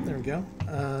 There we go.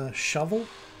 Shovel?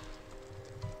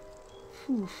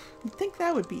 You'd think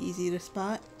that would be easy to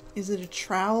spot. Is it a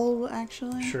trowel,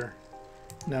 actually? Sure.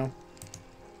 No.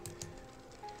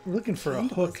 We're looking for a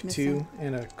Handle hook, is missing. too,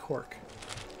 and a cork.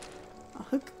 A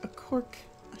hook, a cork,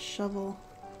 A shovel.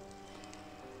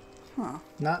 Huh.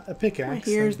 Not a pickaxe. Well,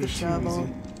 here's That'd the be too shovel.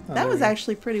 easy. Oh, That there was we go.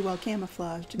 actually pretty well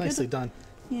camouflaged. Nicely done.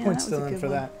 Yeah, Points that was still a in good for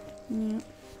one. that.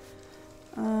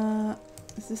 Yeah.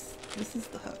 This is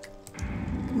the hook.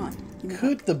 Come on. Give me the Could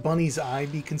hook. the bunny's eye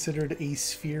be considered a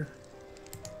sphere?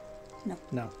 No.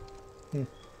 No. It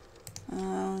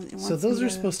So wants those me are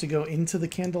to- supposed to go into the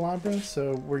candelabra,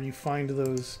 so where you find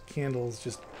those candles,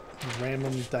 just ram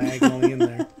them diagonally in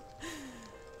there.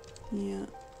 Yeah.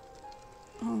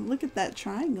 Oh, look at that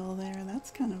triangle there. That's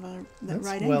kind of that That's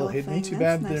right well angle hidden. thing. Too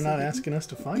That's bad they're nicely not hidden. asking us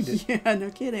to find it. Yeah, no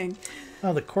kidding.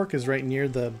 Oh, the cork is right near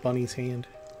the bunny's hand.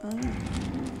 Oh.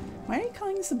 Why are you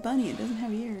calling this a bunny? It doesn't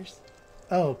have ears.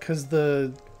 Oh, because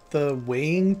the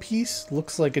weighing piece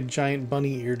looks like a giant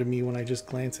bunny ear to me when I just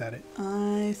glance at it.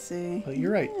 I see. But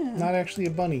you're right, Yeah. not actually a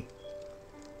bunny.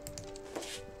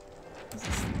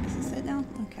 Is this it now?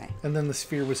 Okay. And then the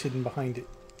sphere was hidden behind it.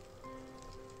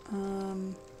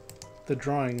 The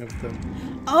drawing of the...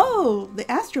 Oh, the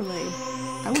astrolabe.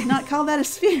 I would not call that a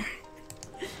sphere.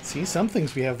 See, some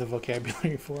things we have the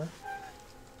vocabulary for.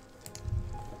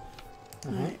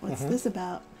 Alright, what's this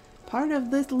about? Part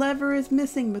of this lever is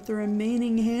missing, but the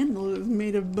remaining handle is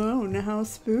made of bone. How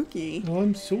spooky. Oh,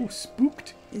 I'm so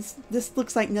spooked. This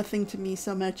looks like nothing to me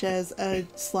so much as a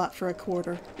slot for a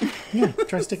quarter. Yeah,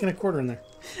 try sticking a quarter in there.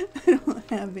 I don't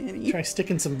have any. Try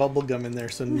sticking some bubble gum in there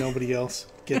so nobody else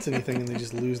gets anything and they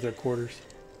just lose their quarters.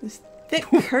 This thick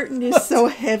curtain is so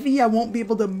heavy I won't be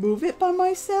able to move it by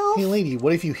myself. Hey lady,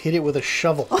 what if you hit it with a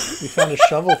shovel? We found a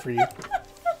shovel for you.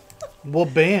 Well,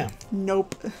 bam.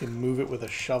 Nope. You can move it with a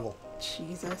shovel.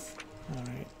 Jesus.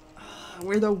 Alright.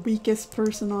 We're the weakest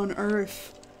person on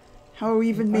Earth. How are we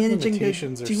even Our managing to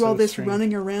limitations are do so all this strange.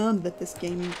 running around that this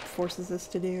game forces us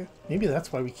to do? Maybe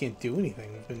that's why we can't do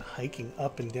anything. We've been hiking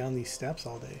up and down these steps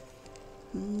all day.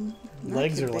 That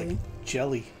Legs are could like be.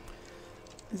 jelly.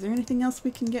 Is there anything else we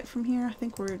can get from here? I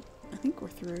think we're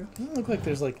through. Doesn't it look like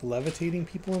there's like levitating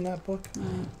people in that book?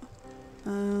 I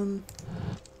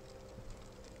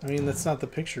mean, that's not the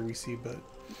picture we see, but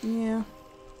Yeah.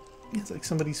 it's like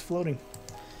somebody's floating.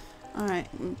 Alright,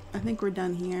 I think we're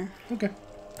done here. Okay.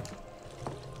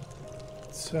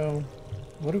 So,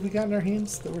 what have we got in our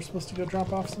hands that we're supposed to go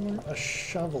drop off somewhere? A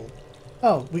shovel.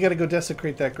 Oh, we gotta go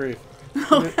desecrate that grave.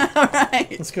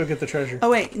 Alright. Let's go get the treasure.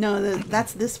 Oh wait, no,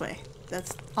 that's this way.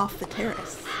 That's off the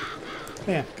terrace.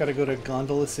 Yeah, gotta go to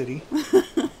Gondola City.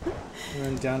 And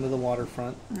then down to the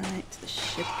waterfront. Right, to the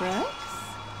shipwrecks.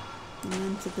 And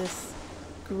then to this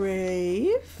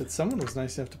grave. That someone was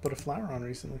nice enough to put a flower on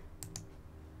recently.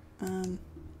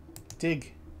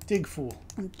 Dig. Dig, fool.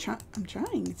 I'm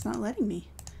trying. It's not letting me.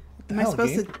 The Am I hell,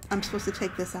 supposed game? to? I'm supposed to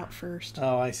take this out first.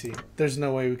 Oh, I see. There's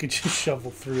no way we could just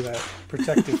shovel through that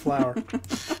protective flower.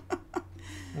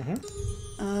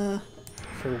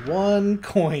 For 1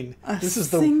 coin. This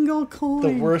is the single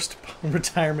coin. worst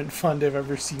retirement fund I've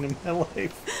ever seen in my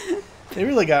life. They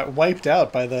really got wiped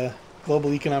out by the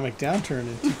global economic downturn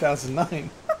in 2009.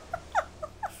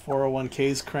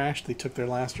 401ks crashed. They took their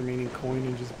last remaining coin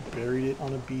and just buried it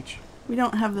on a beach. We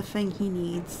don't have the thing he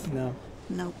needs. No,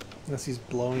 Nope. unless he's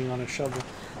blowing on a shovel.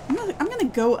 I'm gonna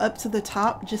go up to the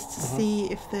top just to see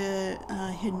if the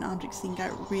hidden object scene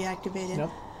got reactivated.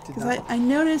 Nope, did Because not. I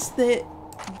noticed that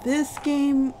this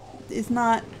game is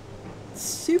not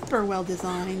super well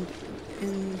designed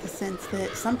in the sense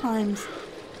that sometimes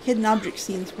hidden object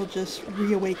scenes will just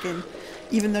reawaken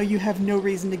even though you have no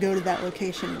reason to go to that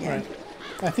location again. Right.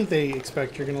 I think they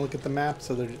expect you're going to look at the map,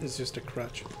 so it's just a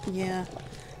crutch. Yeah.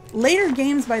 Later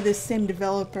games by this same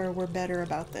developer were better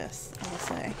about this, I will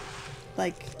say.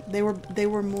 Like, they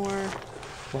were more...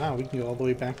 Wow, we can go all the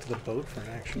way back to the boat for an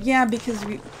action. Yeah, because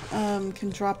we can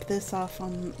drop this off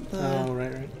on the... Oh,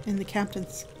 right. in the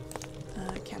captain's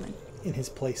cabin. In his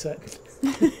playset.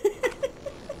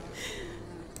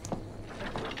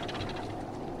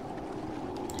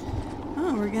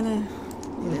 Oh, we're gonna...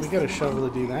 We got a shovel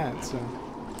to do that, so...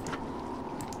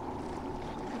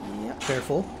 Yep.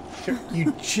 Careful.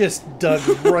 You just dug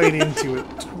right into it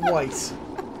twice.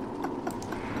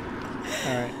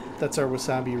 Alright, that's our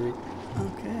wasabi route.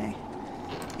 Okay.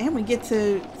 And we get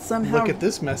to somehow Look at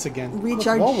this mess again. reach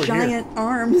While our we're giant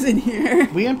arms in here.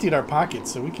 We emptied our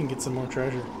pockets, so we can get some more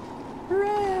treasure.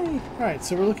 Hooray! Alright,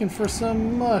 so we're looking for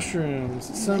some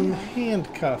mushrooms, some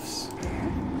handcuffs.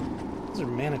 Those are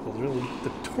manacles, really.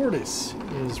 The tortoise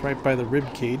is right by the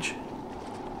rib cage.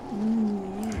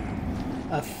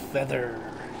 A feather.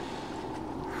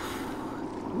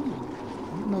 Ooh,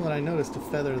 I don't know that I noticed a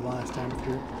feather the last time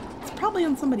through. It's probably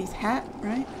on somebody's hat,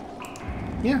 right?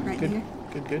 Yeah, Right good, here.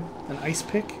 good. An ice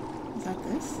pick. Is that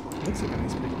this? Looks like an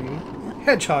ice pick, maybe.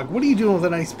 Hedgehog, what are you doing with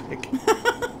an ice pick?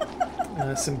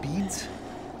 Some beads.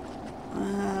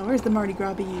 Where's the Mardi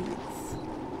Gras beads?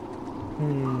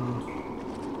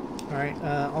 Alright,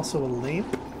 also a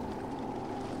lamp.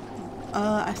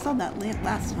 I saw that lamp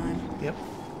last time. Yep.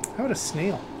 How about a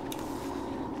snail?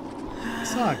 I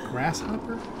saw a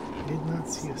grasshopper. I did not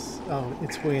see a... Oh,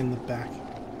 it's way in the back.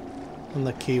 On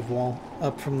the cave wall.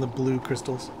 Up from the blue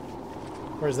crystals.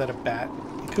 Or is that a bat?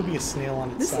 It could be a snail on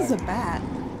its This side. is a bat.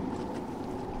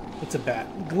 It's a bat.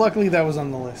 Luckily that was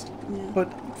on the list. Yeah.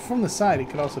 But from the side it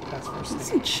could also pass for a There's snail.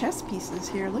 some chess pieces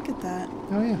here. Look at that.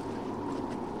 Oh yeah.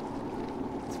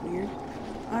 It's weird.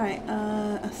 Alright,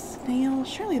 a snail.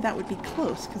 Surely that would be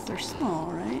close because they're small,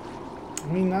 right? I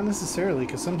mean, not necessarily,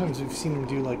 because sometimes we've seen them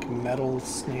do like metal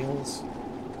snails.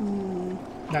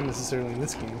 Not necessarily in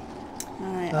this game.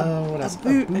 Alright, what a else?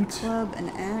 boot, A a boot. club, an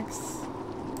axe.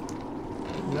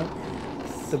 Nope.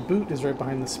 The boot is right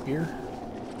behind the spear.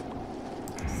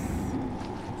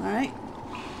 Alright.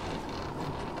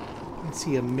 Let's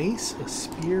see, a mace, a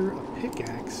spear, a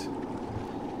pickaxe.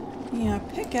 Yeah,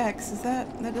 pickaxe, is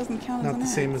that doesn't count as Not an the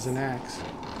axe. same as an axe.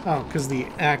 Oh, because the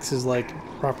axe is like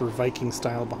proper Viking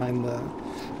style behind the...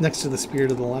 next to the spear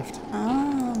to the left.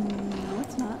 No,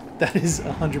 it's not. That is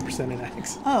 100% an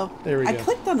axe. Oh, There we I go.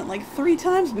 clicked on it like 3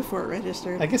 times before it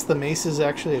registered. I guess the mace is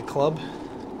actually a club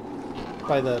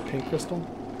by the pink crystal.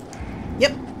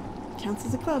 Yep, counts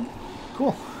as a club.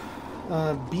 Cool.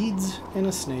 Beads and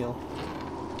a snail.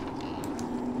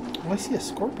 Oh, I see a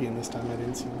scorpion this time I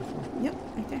didn't see before. Yep,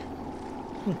 right there.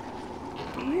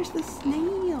 But where's the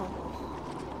snail?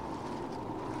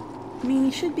 I mean,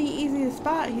 he should be easy to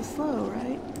spot. He's slow,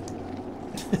 right?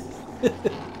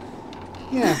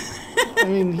 Yeah. I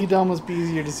mean, he'd almost be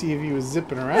easier to see if he was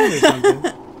zipping around or something.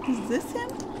 Is this him?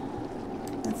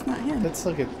 That's not him. That's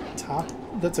like a top.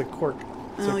 That's a cork.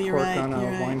 It's Oh, a you're cork right, on a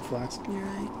you're right. wine flask. You're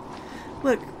right.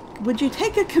 Look, would you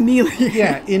take a chameleon?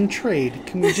 Yeah, in trade,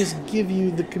 can we just give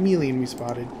you the chameleon we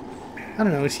spotted? I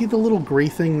don't know. Is he the little gray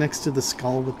thing next to the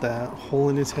skull with the hole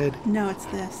in his head? No, it's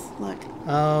this. Look.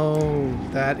 Oh,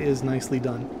 that is nicely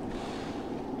done.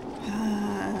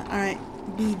 Alright,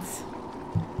 beads.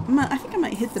 I think I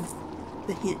might hit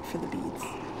the hint for the beads.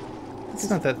 It's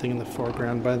not that thing in the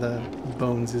foreground by the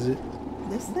bones, is it?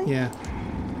 This thing? Yeah.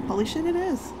 Holy shit, it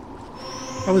is.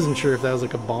 I wasn't sure if that was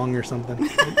like a bong or something.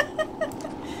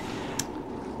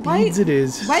 Why- Beads it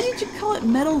is. Why did you call it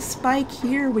metal spike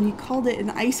here when you called it an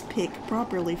ice pick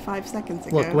properly 5 seconds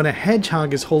ago? Look, when a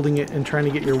hedgehog is holding it and trying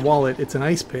to get your wallet, it's an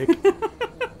ice pick.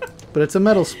 But it's a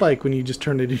metal spike when you just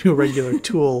turn it into a regular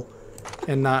tool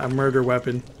and not a murder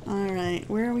weapon. Alright,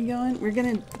 where are we going? We're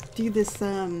gonna do this,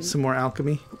 Some more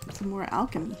alchemy. some more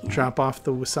alchemy here. Drop off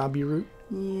the wasabi root.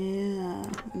 Yeah,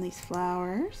 and these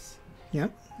flowers.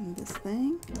 Yep. And this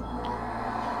thing.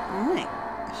 Alright,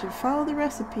 I should follow the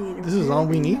recipe. To This is all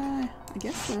we need? I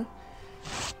guess so.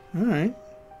 Alright.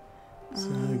 So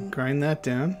grind that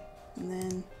down. And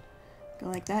then go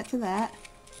like that to that.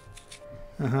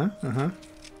 Uh-huh.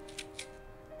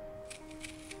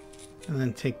 And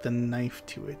then take the knife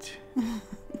to it.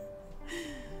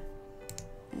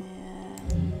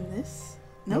 And this.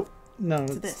 Nope. No,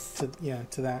 To it's this.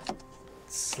 to that.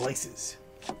 Slices.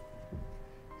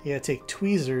 You gotta take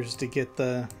tweezers to get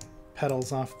the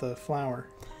petals off the flower.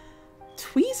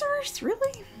 Tweezers?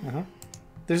 Really? Uh-huh.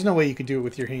 There's no way you could do it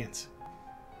with your hands.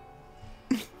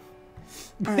 All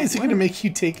right, Is it what gonna are- make you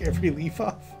take every leaf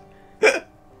off? I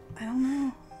don't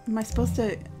know. Am I supposed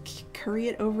to curry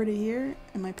it over to here?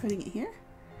 Am I putting it here?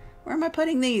 Where am I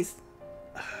putting these?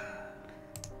 I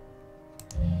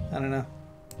don't know.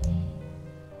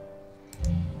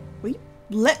 Will you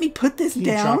let me put this Can you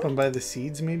down? drop them by the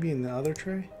seeds maybe in the other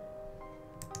tray?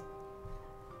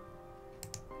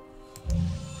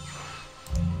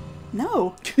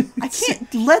 No. I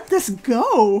can't let this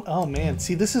go. Oh man,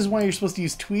 see this is why you're supposed to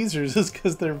use tweezers, is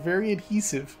because they're very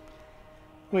adhesive.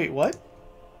 Wait, what?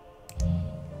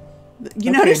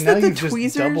 You Okay, notice now that the you've just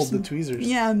tweezers, doubled the tweezers.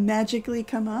 yeah, magically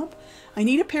come up. I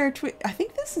need a pair of I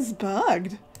think this is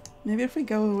bugged. Maybe if we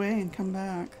go away and come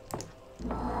back.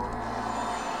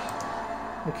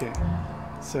 Okay,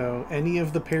 so any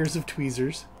of the pairs of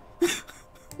tweezers.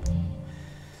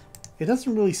 It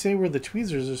doesn't really say where the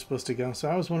tweezers are supposed to go, so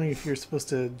I was wondering if you're supposed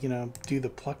to, you know, do the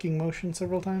plucking motion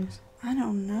several times. I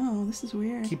don't know. This is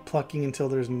weird. Keep plucking until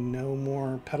there's no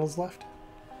more petals left.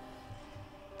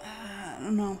 I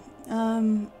don't know.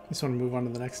 You just want to move on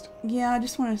to the next. Yeah, I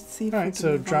just want to see if All we right, can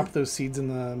so move drop on. those seeds in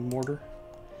the mortar.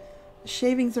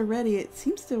 Shavings are ready. It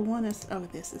seems to want us. Oh,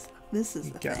 this is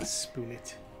You the gotta thing. spoon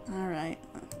it. All right.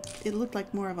 It looked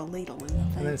like more of a ladle than the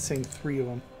And thing. then it's saying 3 of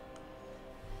them.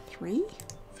 3?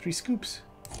 3 scoops.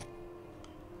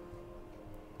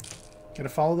 Gotta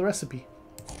follow the recipe.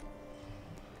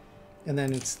 And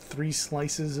then it's 3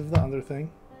 slices of the other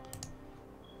thing.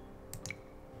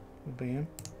 Bam.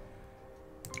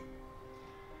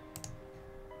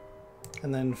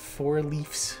 And then 4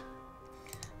 leaves.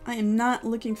 I am not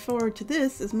looking forward to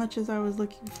this as much as I was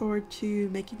looking forward to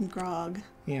making grog.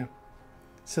 Yeah.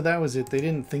 So that was it. They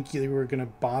didn't think you were going to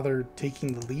bother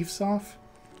taking the leaves off.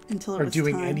 Until it or was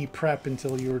doing time. any prep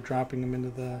until you were dropping them into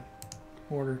the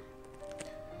order.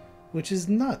 Which is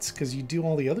nuts, because you do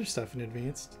all the other stuff in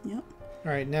advance. Yep.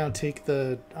 Alright, now take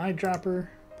the eyedropper,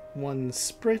 1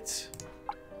 spritz.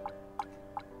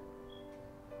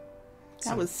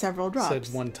 That was several drops. Said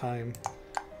 1 time.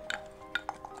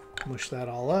 Mush that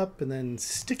all up, and then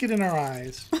stick it in our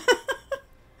eyes.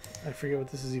 I forget what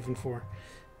this is even for.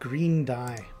 Green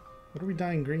dye. What are we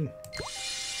dyeing green?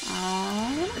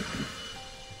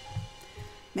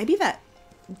 Maybe that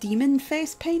demon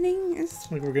face painting is...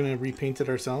 Like we're gonna repaint it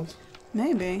ourselves?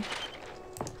 Maybe.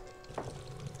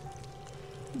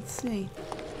 Let's see.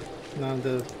 No,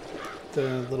 the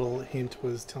little hint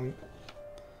was telling...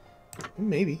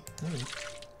 Maybe. I don't know.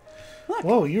 Look.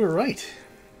 Whoa, you were right.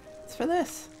 It's for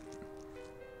this.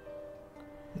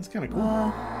 That's kind of cool.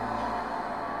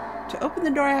 To open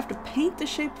the door, I have to paint the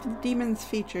shape of the demon's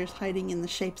features hiding in the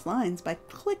shape's lines by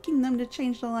clicking them to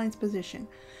change the line's position.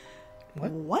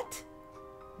 What? What?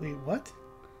 Wait, what?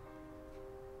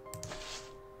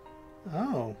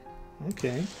 Oh,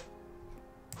 okay.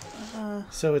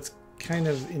 So it's kind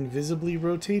of invisibly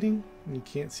rotating, and you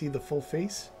can't see the full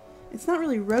face? It's not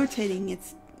really rotating,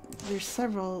 there's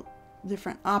several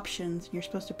different options. You're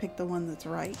supposed to pick the one that's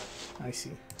right. I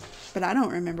see. But I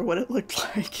don't remember what it looked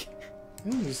like.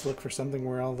 You just look for something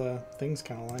where all the things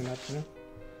kind of line up, you know?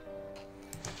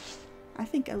 I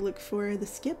think I look for the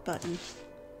skip button.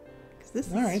 'Cause this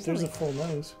is Alright, there's a silly. full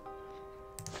nose.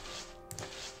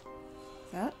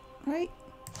 Is that right?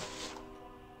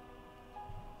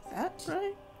 Is that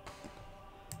right?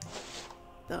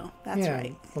 No, that's yeah,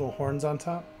 right. Little horns on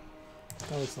top.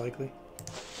 That looks likely.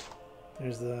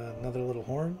 There's another little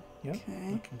horn. Yep,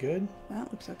 Okay. looking good.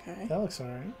 That looks okay. That looks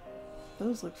alright.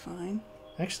 Those look fine.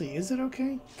 Actually, is it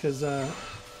okay? Because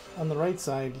on the right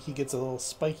side, he gets a little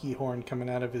spiky horn coming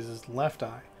out of his left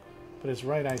eye. But his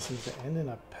right eye seems to end in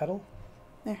a petal.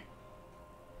 There.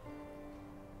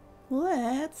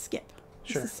 Let's skip.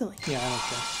 Sure. This is silly. Yeah, I don't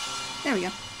care. There we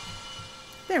go.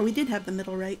 There, we did have the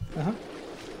middle right. Uh-huh.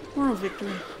 Moral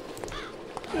victory.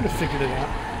 Could have figured it out.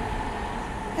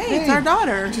 Hey, it's our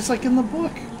daughter. Just like in the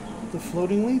book. The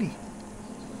floating lady.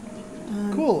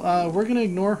 Cool. We're going to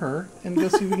ignore her and go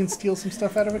see if we can steal some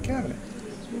stuff out of a cabinet.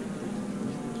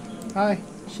 Hi.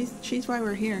 She's why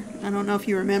we're here. I don't know if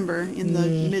you remember in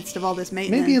the midst of all this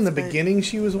maintenance. Maybe in the but beginning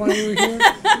she was why we were here.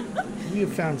 We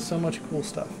have found so much cool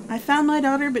stuff. I found my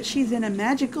daughter, but she's in a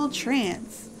magical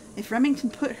trance. If Remington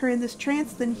put her in this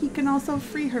trance, then he can also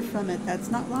free her from it. That's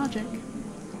not logic.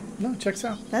 No, checks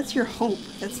out. That's your hope.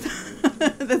 That's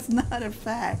that's not a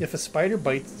fact. If a spider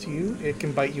bites you, it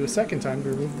can bite you a second time to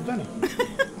remove the venom.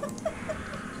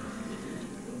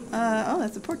 Oh,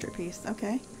 that's a portrait piece.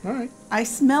 Okay. All right. I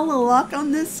smell a lock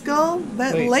on this skull.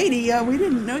 That Wait. lady, we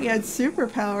didn't know you had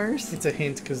superpowers. It's a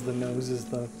hint because the nose is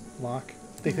the lock.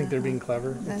 They think they're being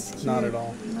clever. That's It's cute. not at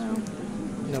all. No.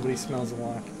 Nobody smells a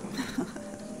lock.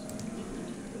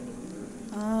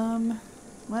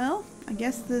 Well, I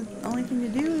guess the only thing to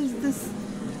do is this.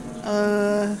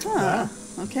 Wow.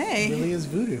 Okay. It really is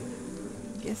voodoo.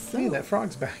 Guess so. Hey, that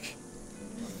frog's back.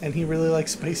 And he really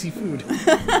likes spicy food.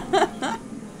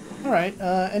 Alright,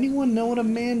 anyone know what a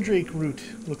mandrake root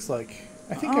looks like?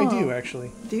 I think I do,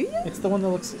 actually. Do you? It's the one that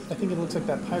looks, I think it looks like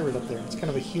that pirate up there. It's kind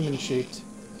of a human-shaped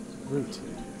root.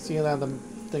 See how the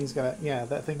thing's got, yeah,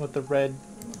 that thing with the red,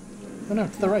 oh no,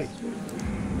 to the right.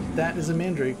 That is a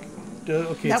mandrake.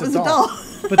 Okay, That it's was a doll.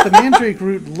 a But the mandrake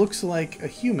root looks like a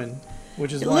human,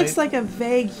 which is It why... looks like a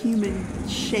vague human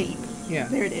shape. Yeah.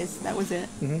 There it is. That was it.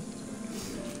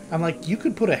 I'm like, you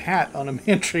could put a hat on a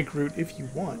mandrake root if you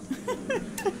want.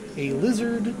 A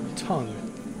lizard tongue.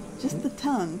 Just the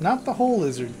tongue. Not the whole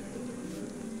lizard.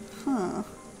 Huh.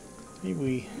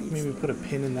 Maybe we put a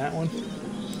pin in that one.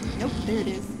 Nope, there it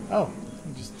is. Oh,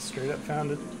 I just straight up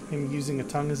found it. Him using a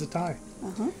tongue as a tie.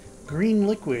 Uh-huh. Green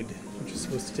liquid, which is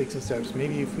supposed to take some steps.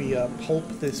 Maybe if we pulp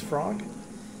this frog.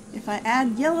 If I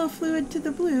add yellow fluid to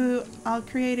the blue, I'll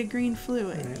create a green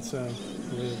fluid. Alright, so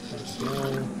blue plus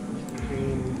yellow,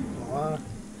 green, voila.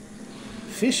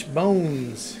 Fish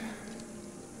bones.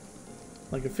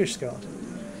 Like a fish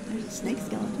skeleton. There's a snake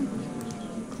skeleton.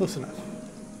 Close enough.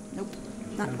 Nope,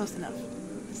 not close enough.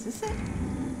 Is this it?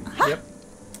 Yep.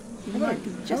 You How know, I about,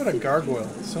 can how just about a see- gargoyle?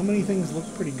 So many things look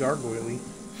pretty gargoyle-y.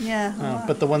 Yeah,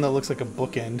 But the one that looks like a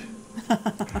bookend.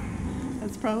 that's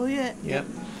That's probably it. Yep.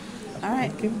 All right.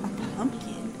 Pumpkin? A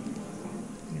pumpkin.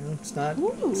 You know, it's not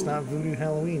Ooh. voodoo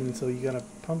Halloween, so you got a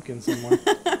pumpkin somewhere.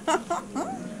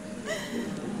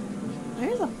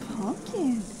 There's a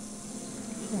pumpkin.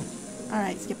 All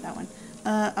right, skip that one.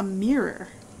 A mirror.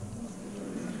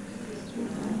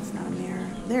 That's not a mirror.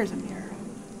 There's a mirror.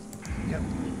 Yep.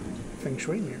 Feng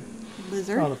Shui mirror.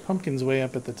 Lizard. Oh, the pumpkin's way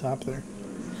up at the top there.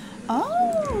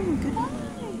 Oh, good eye.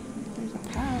 There's a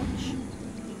pouch.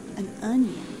 An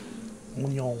onion.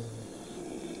 Onion.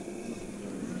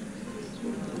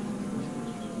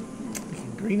 A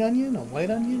green onion, a white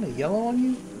onion, a yellow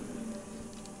onion?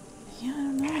 Yeah, I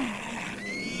don't know.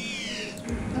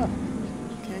 Oh,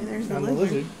 Okay, there's the found the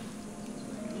lizard. lizard.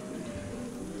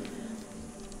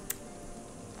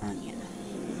 Onion.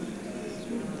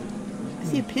 I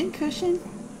see a pin cushion.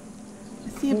 I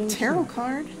see a tarot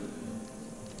card.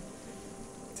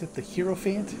 Is it the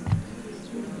Hierophant?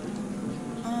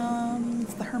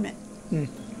 It's the hermit. Hmm.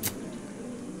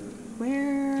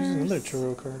 Where's... There's another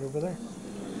tarot card over there.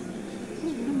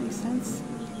 That makes sense.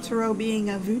 Tarot being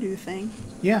a voodoo thing.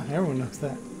 Yeah, everyone knows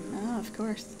that. Oh, of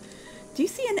course. Do you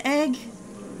see an egg?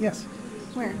 Yes,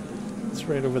 Where? it's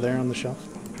right over there on the shelf.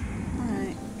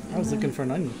 Alright. I was looking for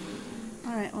an onion.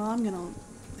 Alright, well, I'm gonna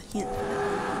hint for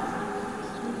that.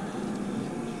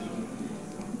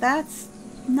 That's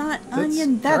not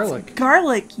onion, that's garlic.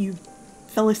 garlic, you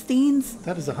Philistines.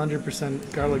 That is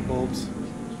 100% garlic bulbs.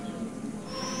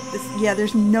 Yeah,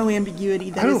 there's no ambiguity.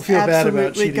 That I don't is feel bad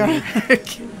about absolutely cheating you.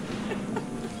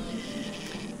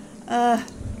 garlic.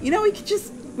 You know, we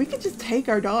could just take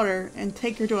our daughter and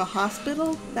take her to a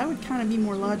hospital. That would kind of be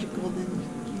more logical than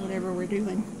whatever we're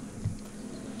doing.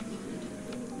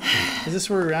 Is this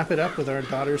where we wrap it up with our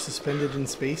daughter suspended in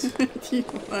space? Do you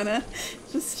wanna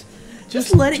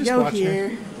just let it just go watch her.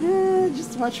 here? Yeah,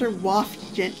 just watch her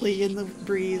waft gently in the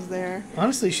breeze there.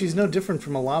 Honestly, she's no different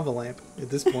from a lava lamp at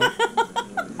this point.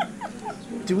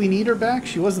 Do we need her back?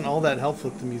 She wasn't all that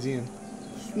helpful at the museum.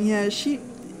 Yeah, she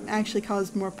actually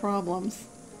caused more problems.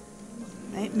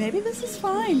 Maybe this is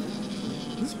fine.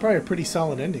 This is probably a pretty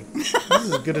solid ending. This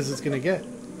is as good as it's going to get.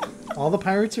 All the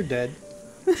pirates are dead,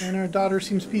 and our daughter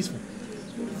seems peaceful.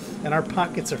 And our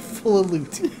pockets are full of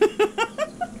loot.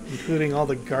 Including all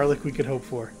the garlic we could hope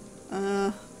for.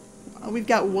 We've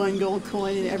got one gold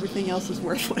coin and everything else is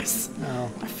worthless.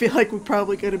 Oh. I feel like we're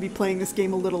probably going to be playing this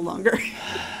game a little longer.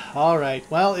 Alright,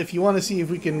 well, if you want to see if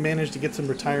we can manage to get some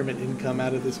retirement income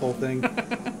out of this whole thing,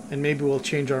 and maybe we'll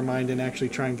change our mind and actually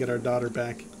try and get our daughter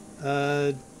back,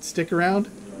 stick around.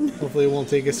 Hopefully it won't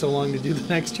take us so long to do the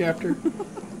next chapter.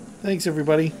 Thanks,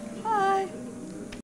 everybody.